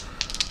for.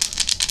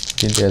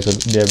 Okay, they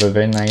have a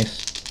very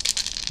nice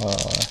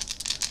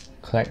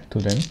clack to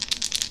them.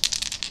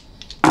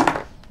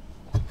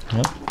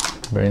 Yep,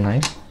 very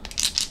nice.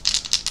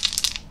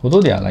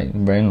 Although they are like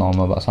very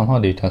normal, but somehow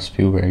they just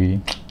feel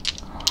very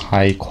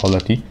high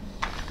quality.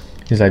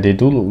 It's like they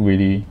do look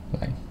really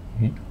like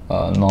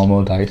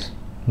normal dice,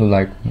 look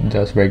like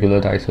just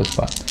regular dices,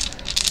 but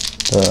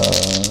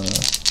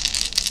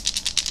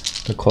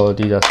the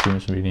quality just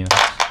seems really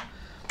nice.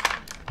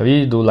 I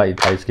really do like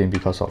dice game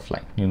because of,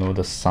 like, you know,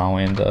 the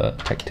sound and the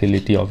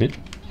tactility of it.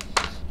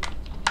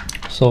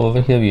 So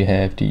over here we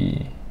have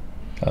the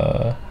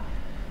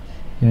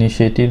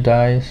initiative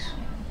dice.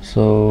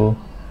 So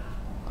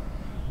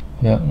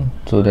yeah,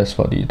 so that's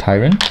for the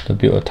Tyrant, the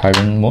build a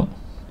Tyrant mode.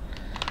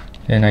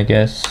 And I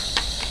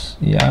guess,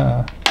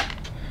 yeah,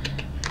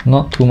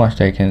 not too much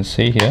that I can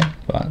say here,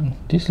 but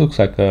this looks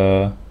like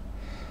a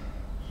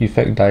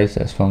effect dice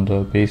that's from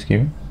the base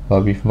game,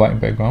 but with white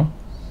background.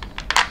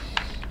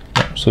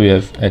 Yeah, so we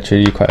have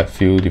actually quite a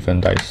few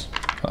different dice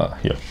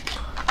here.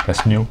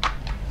 That's new.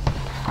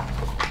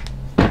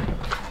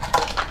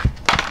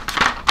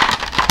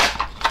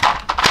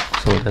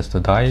 So that's the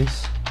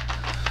dice.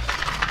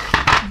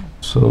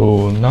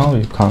 So now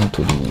we come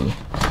to the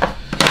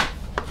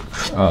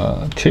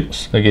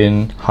chips.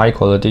 Again, high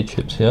quality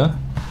chips here.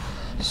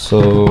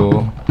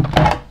 So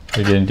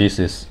again, this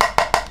is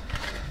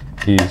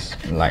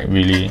like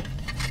really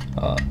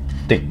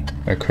thick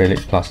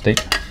acrylic plastic.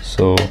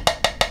 So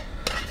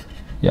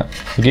yeah,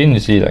 again, you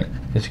see, like,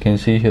 as you can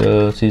see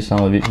here, see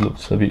some of it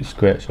looks a bit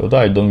scratched, although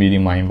I don't really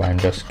mind, but I'm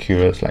just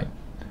curious, like,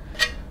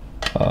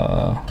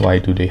 why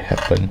do they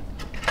happen?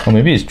 Or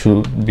maybe it's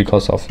true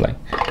because of, like,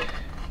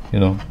 you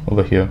know,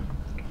 over here,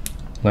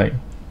 like,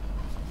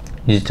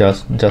 it's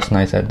just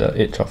nice at the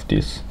edge of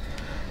this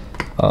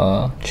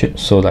chip,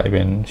 so like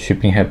when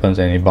shipping happens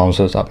and it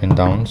bounces up and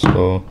down,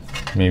 so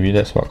maybe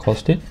that's what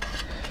caused it.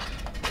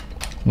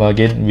 But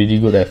again, really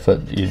good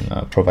effort in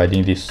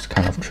providing this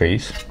kind of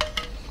trays.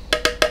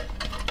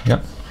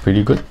 Yeah,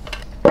 pretty good.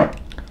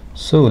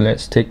 So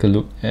let's take a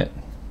look at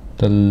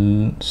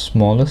the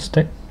smaller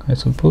stack, I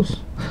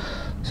suppose.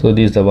 So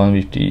this is the one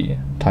with the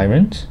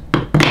Tyrant.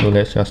 So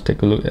let's just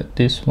take a look at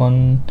this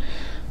one.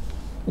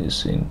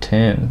 It's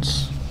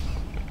intense.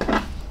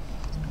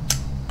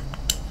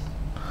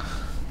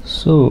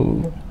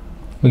 So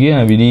again,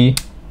 I really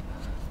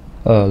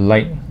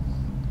like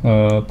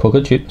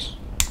poker chips.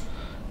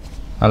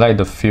 I like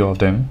the feel of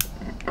them,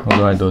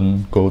 although I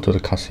don't go to the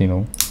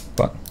casino,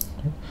 but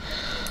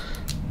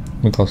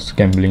because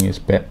gambling is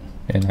bad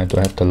and I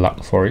don't have the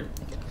luck for it.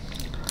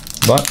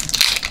 But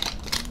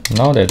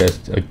now that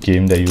there's a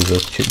game that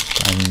uses chips,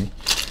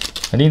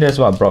 I think that's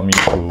what brought me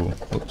to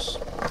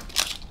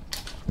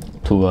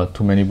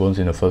Too Many Bones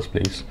in the first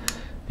place.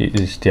 It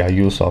is their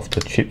use of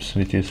the chips,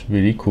 which is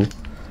really cool.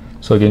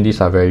 So again,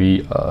 these are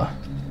very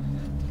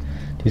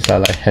these are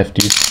like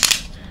hefty,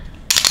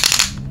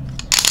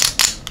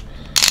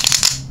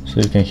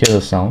 so you can hear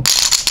the sound.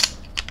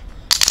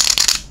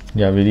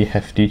 They are really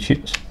hefty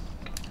chips.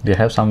 They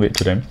have some weight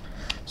to them.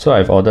 So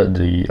I've ordered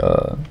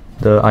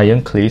the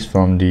iron clays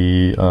from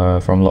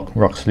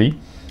Roxley.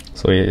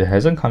 So it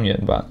hasn't come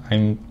yet, but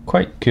I'm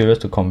quite curious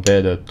to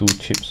compare the two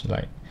chips.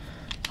 Like,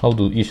 how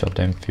do each of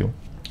them feel?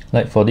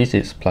 Like for this,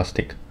 it's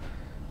plastic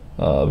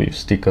with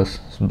stickers,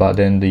 but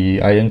then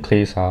the iron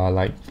clays are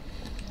like,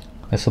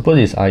 I suppose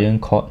it's iron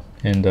cord,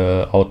 and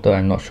the outer,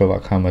 I'm not sure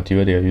what kind of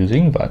material they are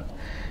using, but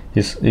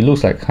it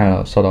looks like kind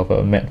of sort of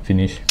a matte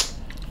finish.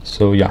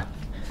 So yeah,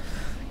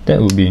 that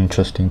would be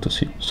interesting to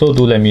see. So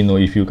do let me know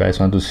if you guys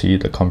want to see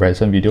the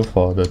comparison video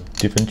for the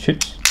different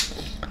chips.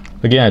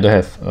 Again, I don't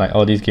have, like,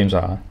 all these games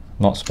are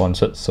not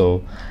sponsored,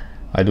 so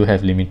I do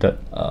have limited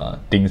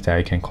things that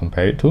I can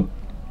compare it to.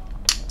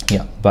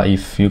 Yeah, but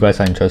if you guys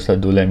are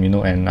interested, do let me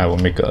know and I will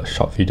make a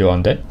short video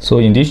on that. So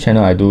in this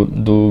channel, I do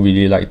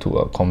really like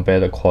to compare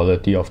the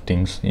quality of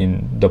things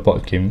in the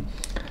board game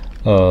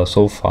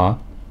so far.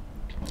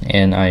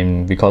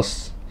 And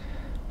because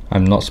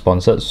I'm not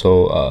sponsored,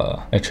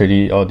 so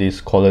actually all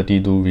this quality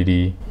do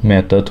really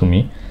matter to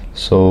me.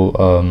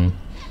 So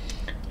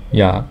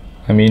yeah,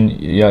 I mean,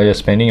 yeah, you're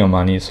spending your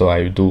money, so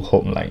I do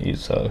hope like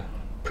it's a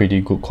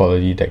pretty good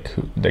quality that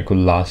could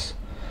last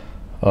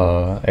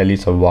at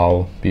least a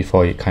while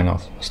before it kind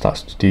of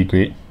starts to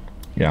degrade.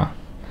 Yeah,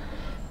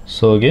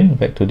 so again,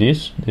 back to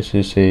this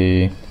is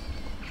a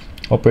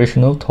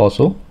operational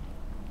torso.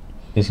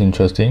 It's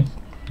interesting.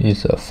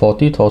 It's a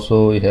 40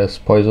 torso. It has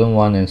poison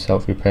 1 and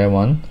self-repair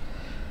 1.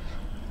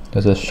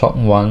 There's a shock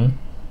 1.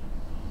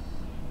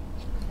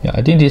 Yeah,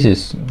 I think this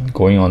is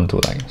going on to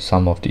like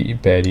some of the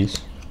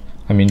baddies.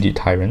 I mean the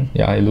Tyrant.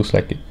 Yeah, it looks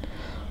like it.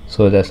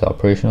 So that's the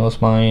operational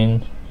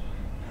spine.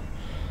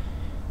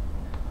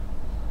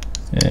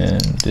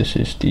 And this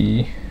is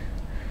the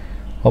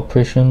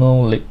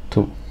operational leg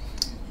 2.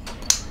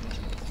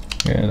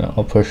 And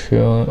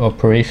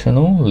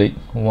operational leg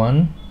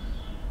 1.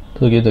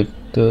 So again,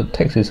 the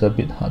text is a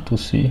bit hard to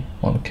see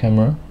on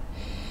camera,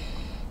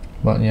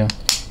 but yeah.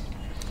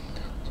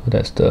 So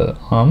that's the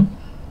arm,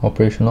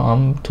 operational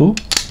arm 2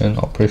 and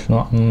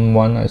operational arm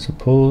 1, I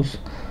suppose.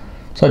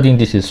 So I think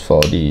this is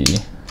for the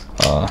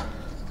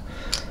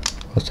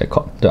what's that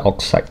called? The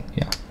oxide.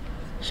 Yeah.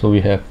 So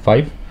we have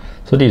 5.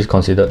 So this is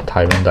considered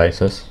Tyrant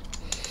dices,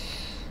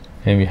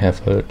 and we have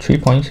 3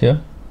 points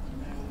here.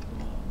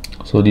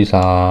 So these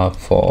are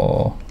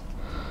for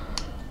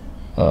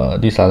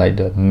these are like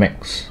the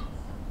max.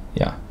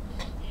 Yeah,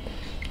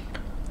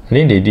 I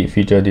think they did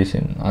feature this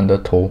in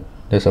Undertow.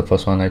 That's the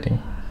first one, I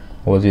think.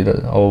 Or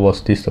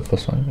was this the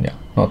first one? Yeah,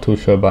 not too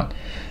sure, but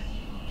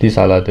these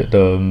are like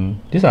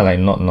these are like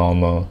not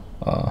normal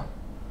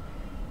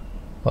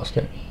what's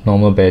that?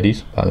 Normal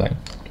baddies, but like,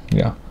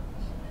 yeah.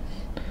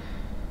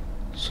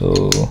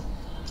 So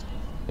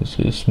this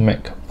is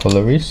Mac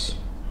Polaris,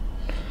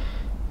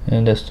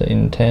 and that's the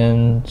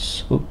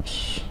intense.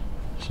 Oops,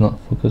 it's not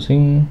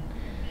focusing.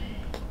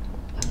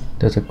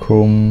 There's a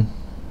chrome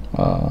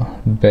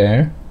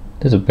bear.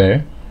 There's a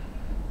bear.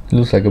 It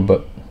looks like a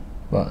bird,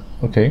 but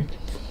okay.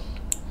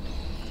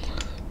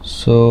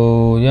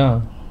 So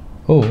yeah.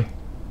 Oh,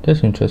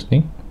 that's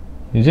interesting.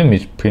 Is it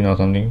misprint or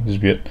something?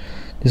 It's weird.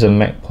 This is a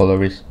Mac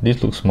Polaris.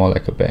 This looks more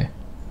like a bear.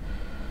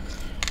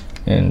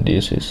 And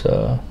this is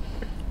a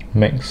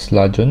Max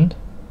Legend,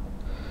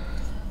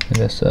 and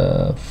there's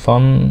a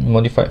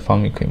modified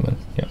farm equipment.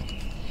 Yeah.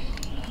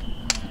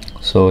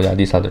 So yeah,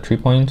 these are the 3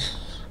 points.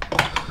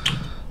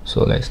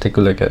 So let's take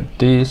a look at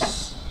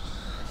this.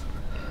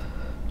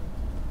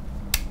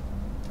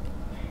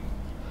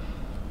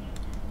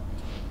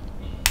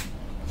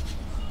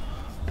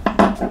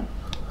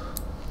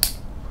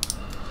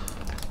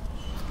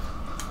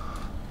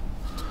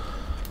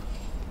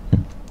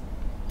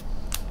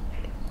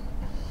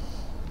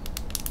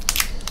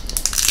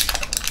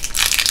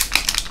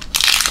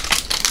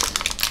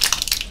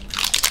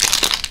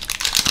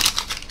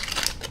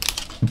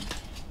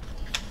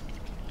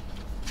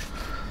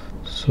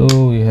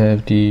 So we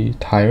have the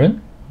Tyrant,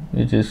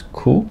 which is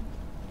cool.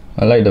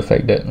 I like the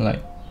fact that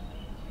like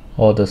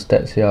all the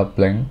stats here are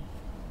blank.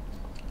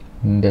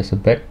 And there's a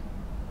back.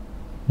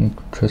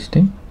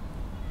 Interesting.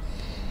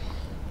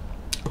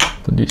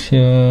 Put this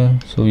here.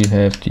 So we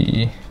have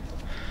the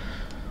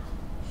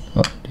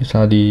these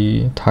are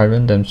the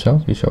Tyrant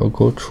themselves, which I'll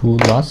go through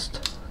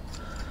last.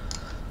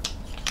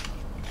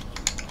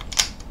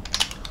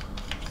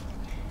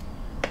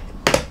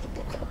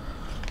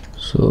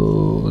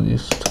 So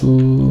these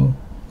 2.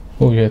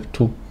 Oh, we have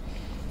 2.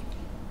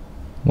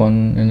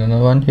 One and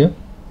another one here.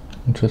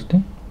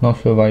 Interesting. Not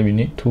sure why we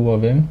need 2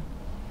 of them.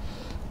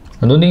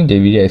 I don't think they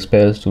really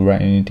expect us to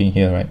write anything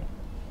here, right?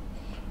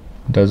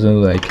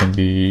 Doesn't look like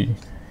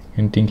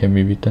anything can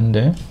be written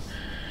there.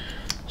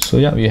 So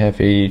yeah, we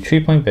have a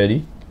 3-point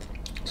Baddie.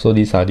 So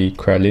these are the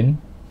Krellin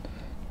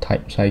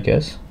types, I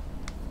guess.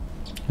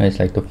 And it's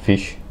like the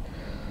fish.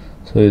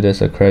 So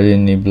there's a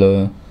Krellin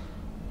Nibbler.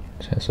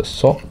 It has a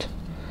sword.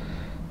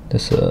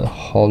 There's a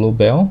hollow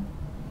bell.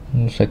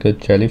 Looks like a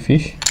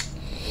jellyfish.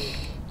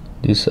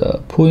 This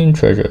pull-in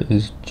treasure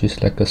is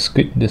just like a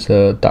squid. There's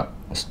a dark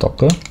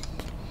stalker,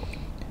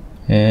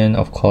 and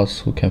of course,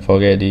 who can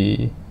forget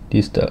the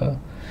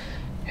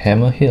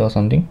hammerhead or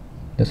something.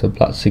 There's a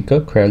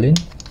bloodseeker Krellin.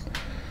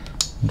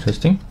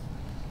 Interesting.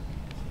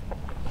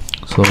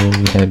 So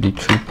we have the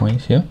 3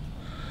 points here.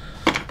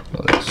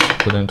 So let's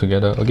put them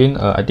together again.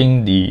 I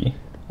think the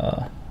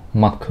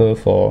marker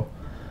for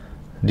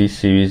this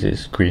series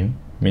is green,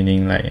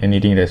 meaning like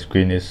anything that's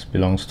green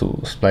belongs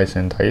to Splice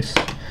and Dice,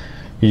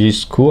 which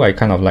is cool. I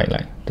kind of like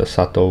the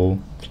subtle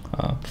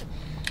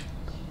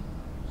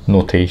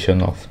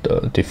notation of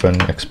the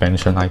different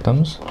expansion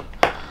items.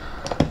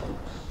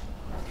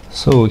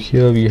 So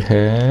here we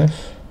have,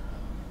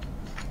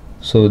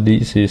 so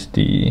this is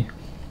the,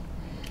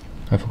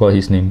 I forgot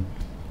his name.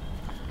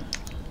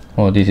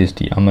 Oh, this is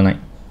the Armor Knight.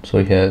 So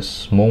he has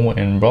small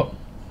and broad.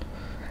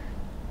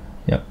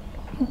 Yep,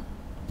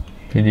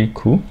 pretty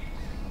cool.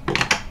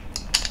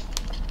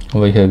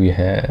 Over here we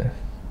have,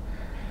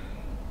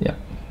 yeah,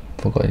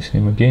 forgot his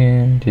name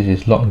again. This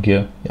is Lock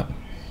Gear. Yeah,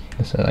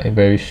 it's like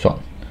very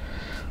short.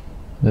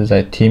 There's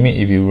like teammate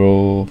if you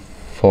roll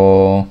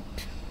four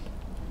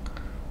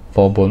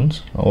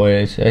bones. Oh,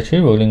 it's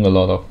actually rolling a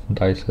lot of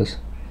dices.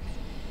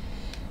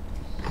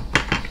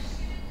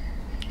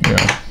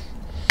 Yeah.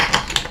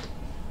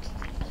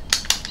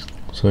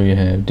 So you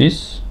have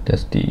this.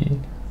 That's the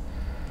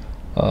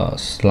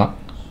slug.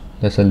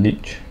 That's a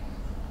leech.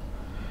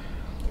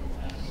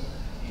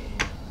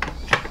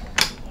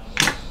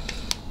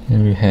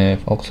 And we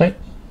have oxide.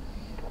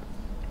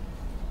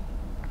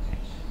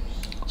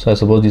 So I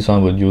suppose this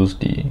one would use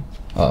the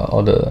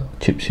all the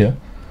chips here.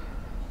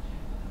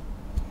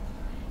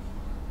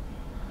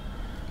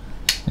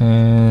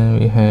 And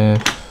we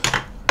have,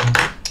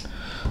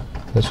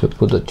 let's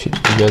put the chips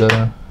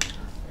together.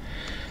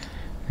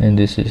 And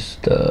this is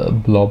the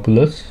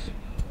globulus.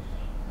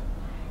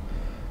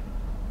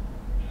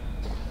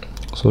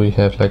 So we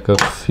have like a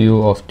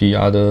few of the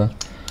other,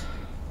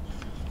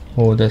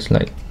 oh, there's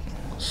like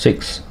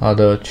 6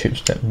 other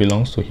chips that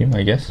belongs to him,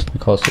 I guess,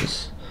 because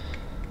it's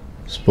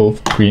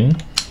both green.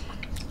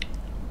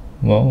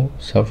 Well,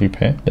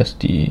 self-repair. That's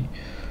the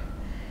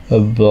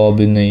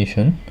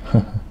abomination.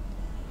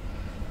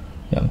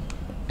 Yeah,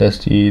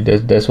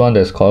 there's one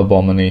that's called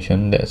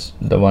abomination. That's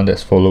the one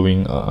that's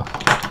following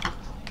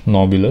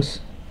Nobulus.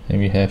 And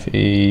we have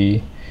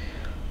a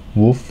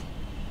wolf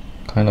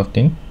kind of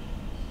thing,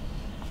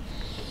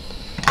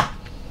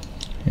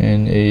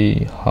 and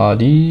a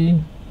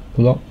hardy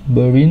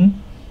blockberry,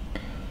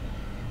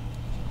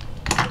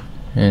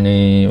 and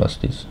a, what's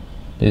this?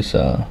 This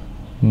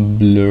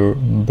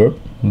blurb,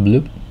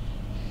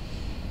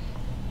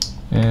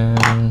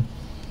 and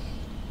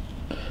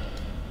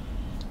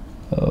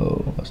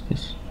oh, what's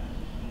this?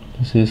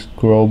 This is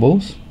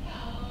Grobles.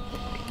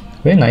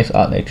 Very nice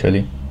art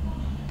actually.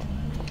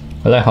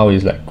 I like how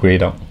it's like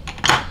grayed out.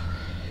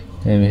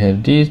 And we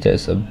have this.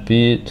 That's a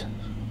bit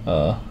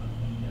as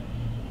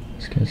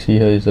you can see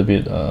here, it's a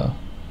bit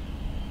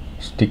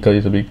sticker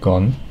is a bit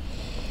gone,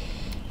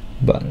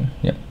 but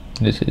yeah,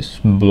 this is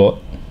blood.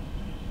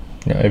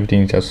 Yeah,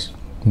 everything is just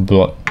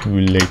blood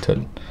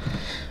related.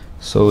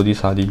 So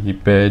these are the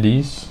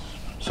baddies.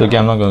 So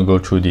again, I'm not going to go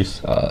through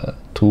this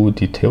too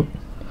detailed.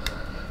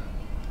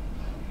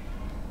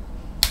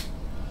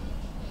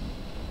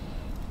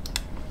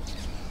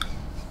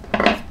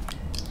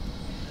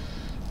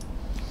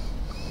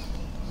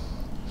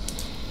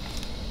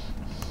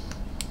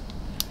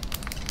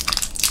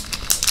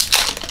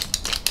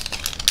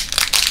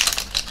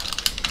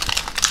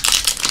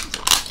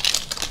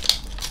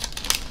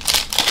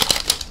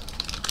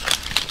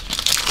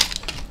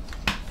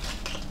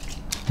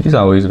 These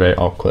are always very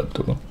awkward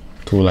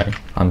to like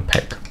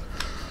unpack,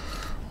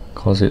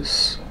 because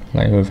it's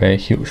like a very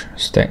huge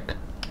stack.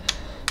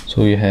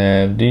 So you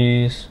have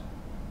these.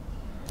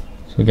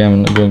 So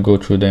again, I'm going to go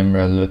through them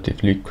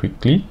relatively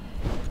quickly.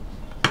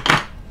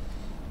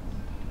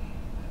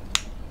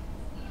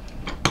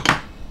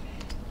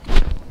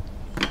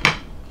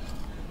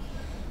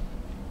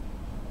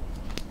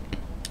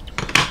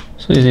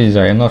 So this is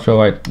like, I'm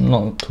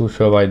not too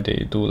sure why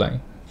they do like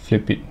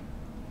flip it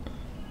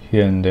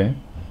here and there.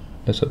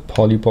 There's a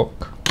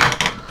polyblock.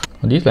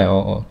 These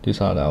like these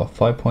are like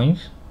 5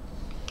 points.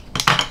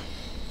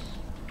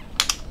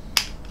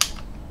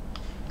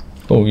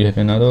 Oh, we have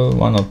another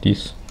one of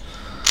these.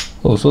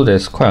 Oh, so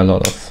there's quite a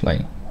lot of like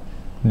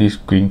this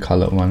green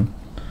colored one.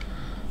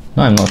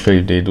 Now I'm not sure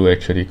if they do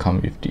actually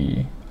come with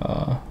the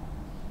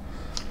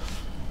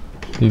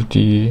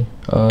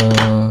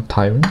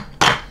Tyrant.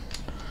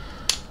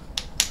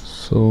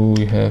 So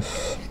we have,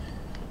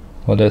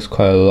 well, there's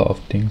quite a lot of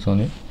things on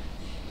it.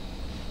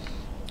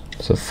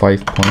 It's a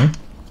 5 point.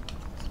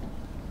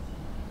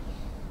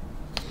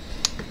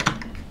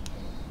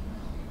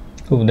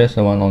 Oh, that's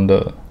the one on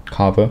the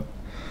cover.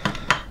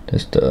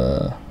 That's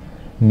the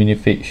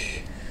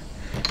minifish.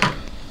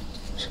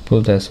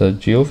 Suppose that's a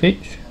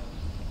geofish.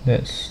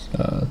 Let's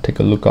take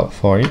a look out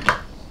for it.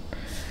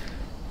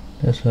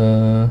 There's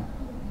a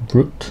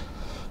brute.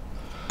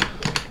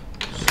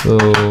 So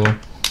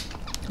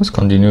let's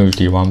continue with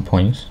the 1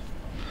 points.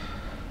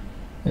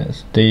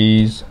 Yes,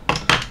 these.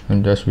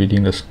 I'm just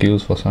reading the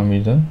skills for some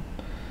reason.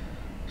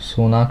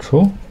 Sonar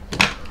throw.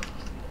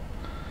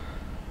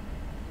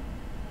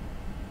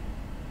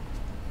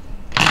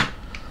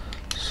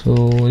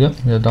 So yep,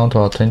 we're down to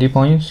our 20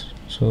 points.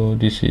 So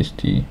this is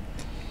the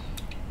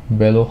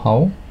bellow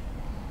howl.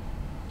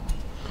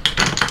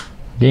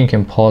 Again, you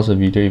can pause the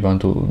video if you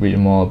want to read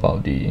more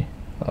about the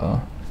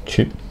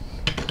chip.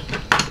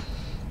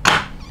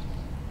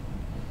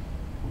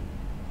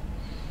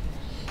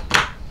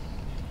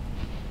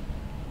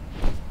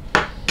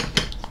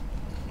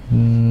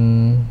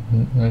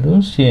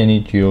 see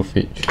any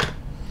geofage.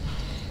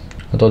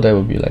 I thought that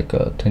would be like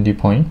a 20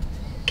 point.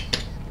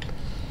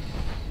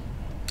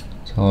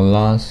 So our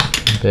last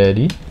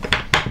Baddie,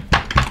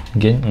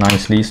 again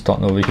nicely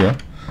stored over here.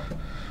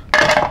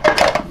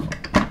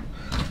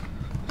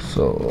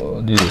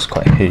 So this is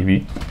quite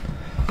heavy.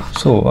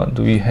 So what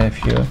do we have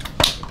here?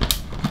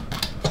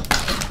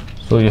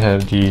 So you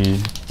have the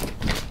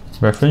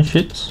reference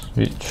sheets,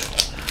 which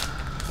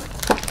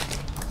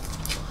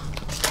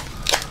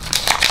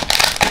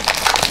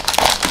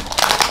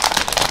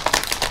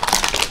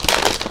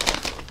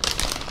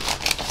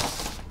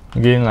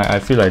again, like, I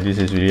feel like this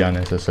is really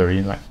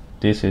unnecessary. Like,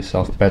 this is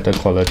of better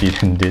quality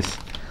than this,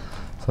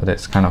 so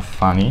that's kind of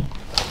funny.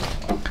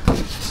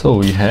 So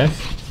we have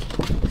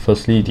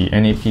firstly the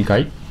NAP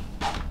guide.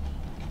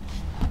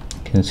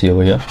 You can see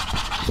over here.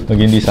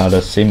 Again, these are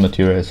the same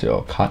material as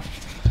your card.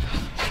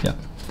 Yeah,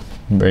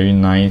 very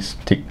nice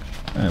thick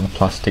and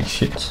plastic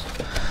sheets,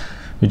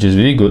 which is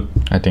really good,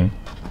 I think.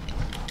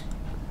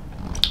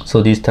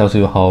 So this tells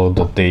you how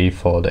the day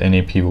for the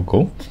NAP will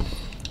go.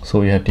 So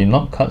we have the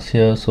note cards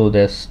here. So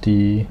there's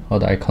all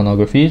the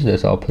iconographies.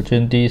 There's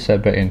opportunity,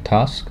 setback, and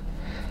task.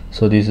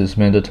 So this is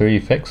mandatory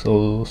effects.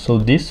 So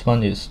this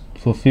one is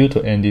fulfill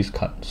to end this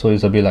card. So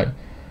it's a bit like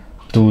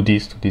do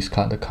this to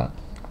discard the card.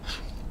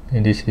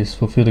 And this is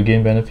fulfill the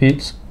game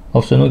benefits,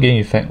 optional game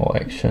effect or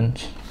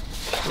actions.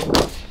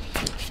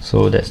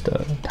 So that's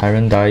the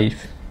Tyrant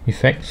Dive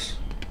effects.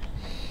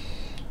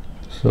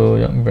 So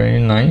yeah, very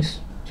nice.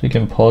 So you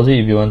can pause it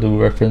if you want to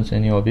reference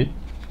any of it.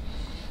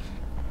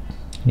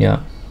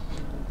 Yeah.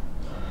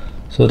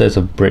 So there's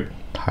a break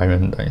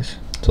Tyrant Dice.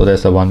 So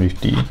that's the one with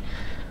the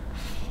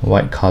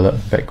white colored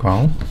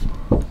background.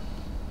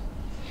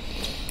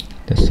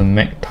 There's the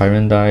Mac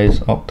Tyrant Dice,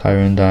 Oct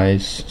Tyrant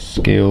Dice,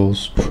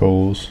 Scales,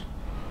 Trolls.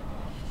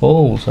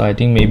 Oh, so I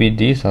think maybe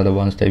these are the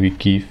ones that we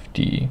give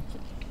the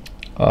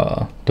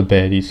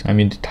baddies, I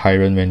mean the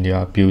Tyrant, when they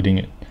are building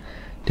it,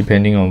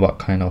 depending on what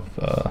kind of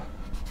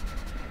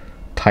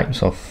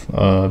types of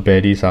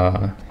baddies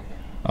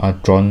are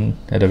drawn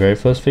at the very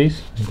first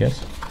phase, I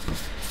guess.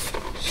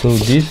 So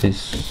this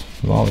is,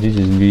 wow, this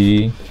is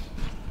really,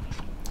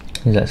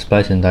 it's like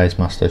Splice and Dice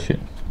Master Sheet.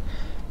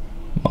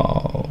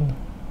 Wow,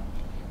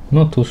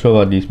 not too sure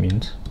what this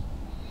means.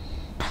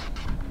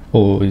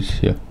 Oh, it's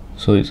here.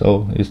 So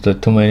it's the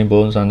Too Many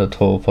Bones,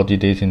 Undertow, 40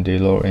 Days in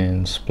Daylore,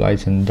 and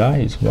Splice and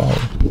Dice. Wow.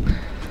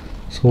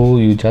 So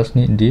you just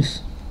need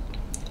this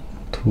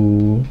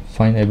to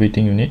find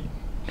everything you need.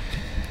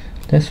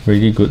 That's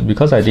really good,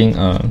 because I think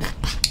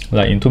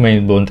like in Too Many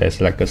Bones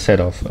there's like a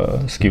set of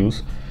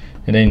skills,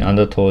 and then in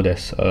Undertow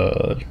there's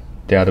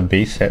they are the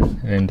base set,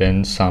 and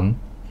then some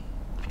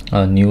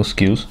new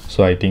skills.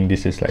 So I think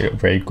this is like a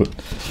very good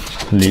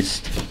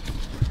list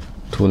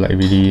to like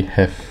really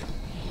have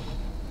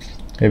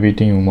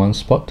everything in one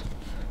spot.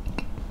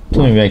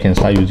 So maybe I can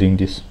start using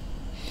this.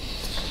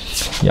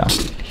 Yeah.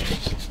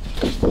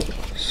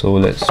 So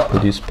let's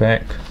put this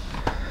back.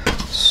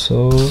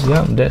 So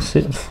yeah, that's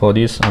it for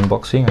this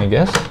unboxing, I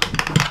guess.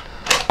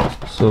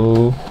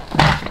 So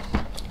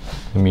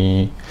let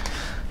me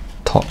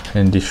talk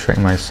and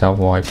distract myself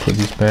while I put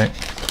this back.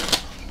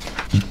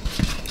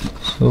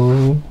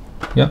 So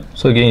yeah,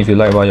 so again, if you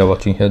like what you're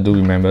watching here, do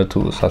remember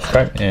to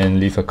subscribe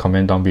and leave a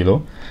comment down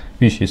below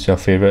which is your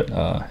favorite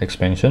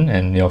expansion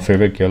and your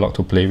favorite gear lock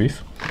to play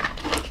with.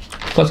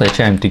 Because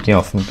actually I'm thinking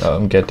of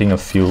getting a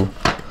few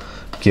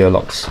gear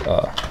locks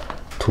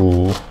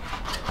to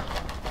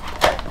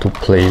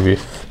play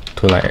with,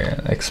 to like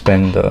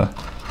expand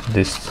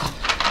this,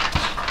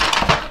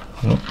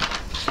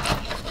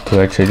 to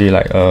actually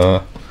like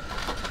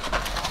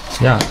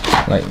yeah,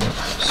 like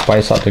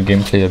spice up the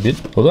gameplay a bit.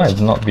 Although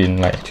I've not been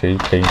like actually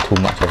playing too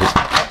much of it,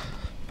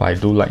 but I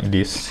do like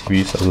this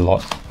series a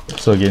lot.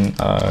 So again,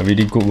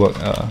 really good work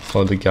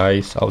for the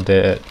guys out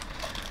there at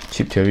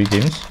Cheap Theory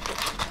Games.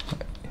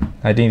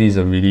 I think this is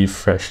a really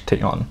fresh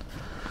take on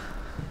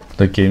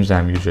the games that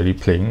I'm usually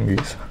playing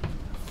with.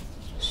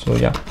 So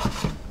yeah,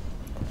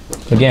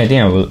 again, I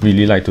think I would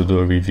really like to do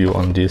a review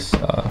on this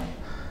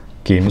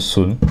game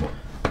soon.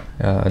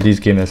 This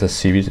game as a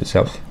series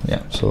itself,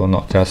 yeah, so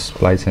not just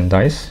Splice and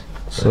Dice.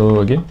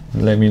 So again,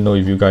 let me know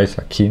if you guys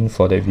are keen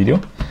for that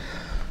video.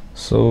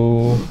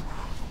 So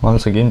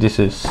once again, this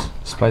is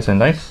Splice and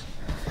Dice.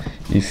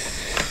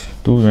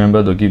 Do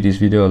remember to give this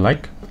video a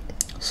like.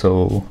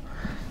 So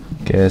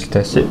guess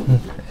that's it,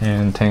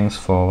 and thanks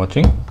for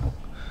watching.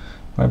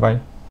 Bye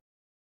bye.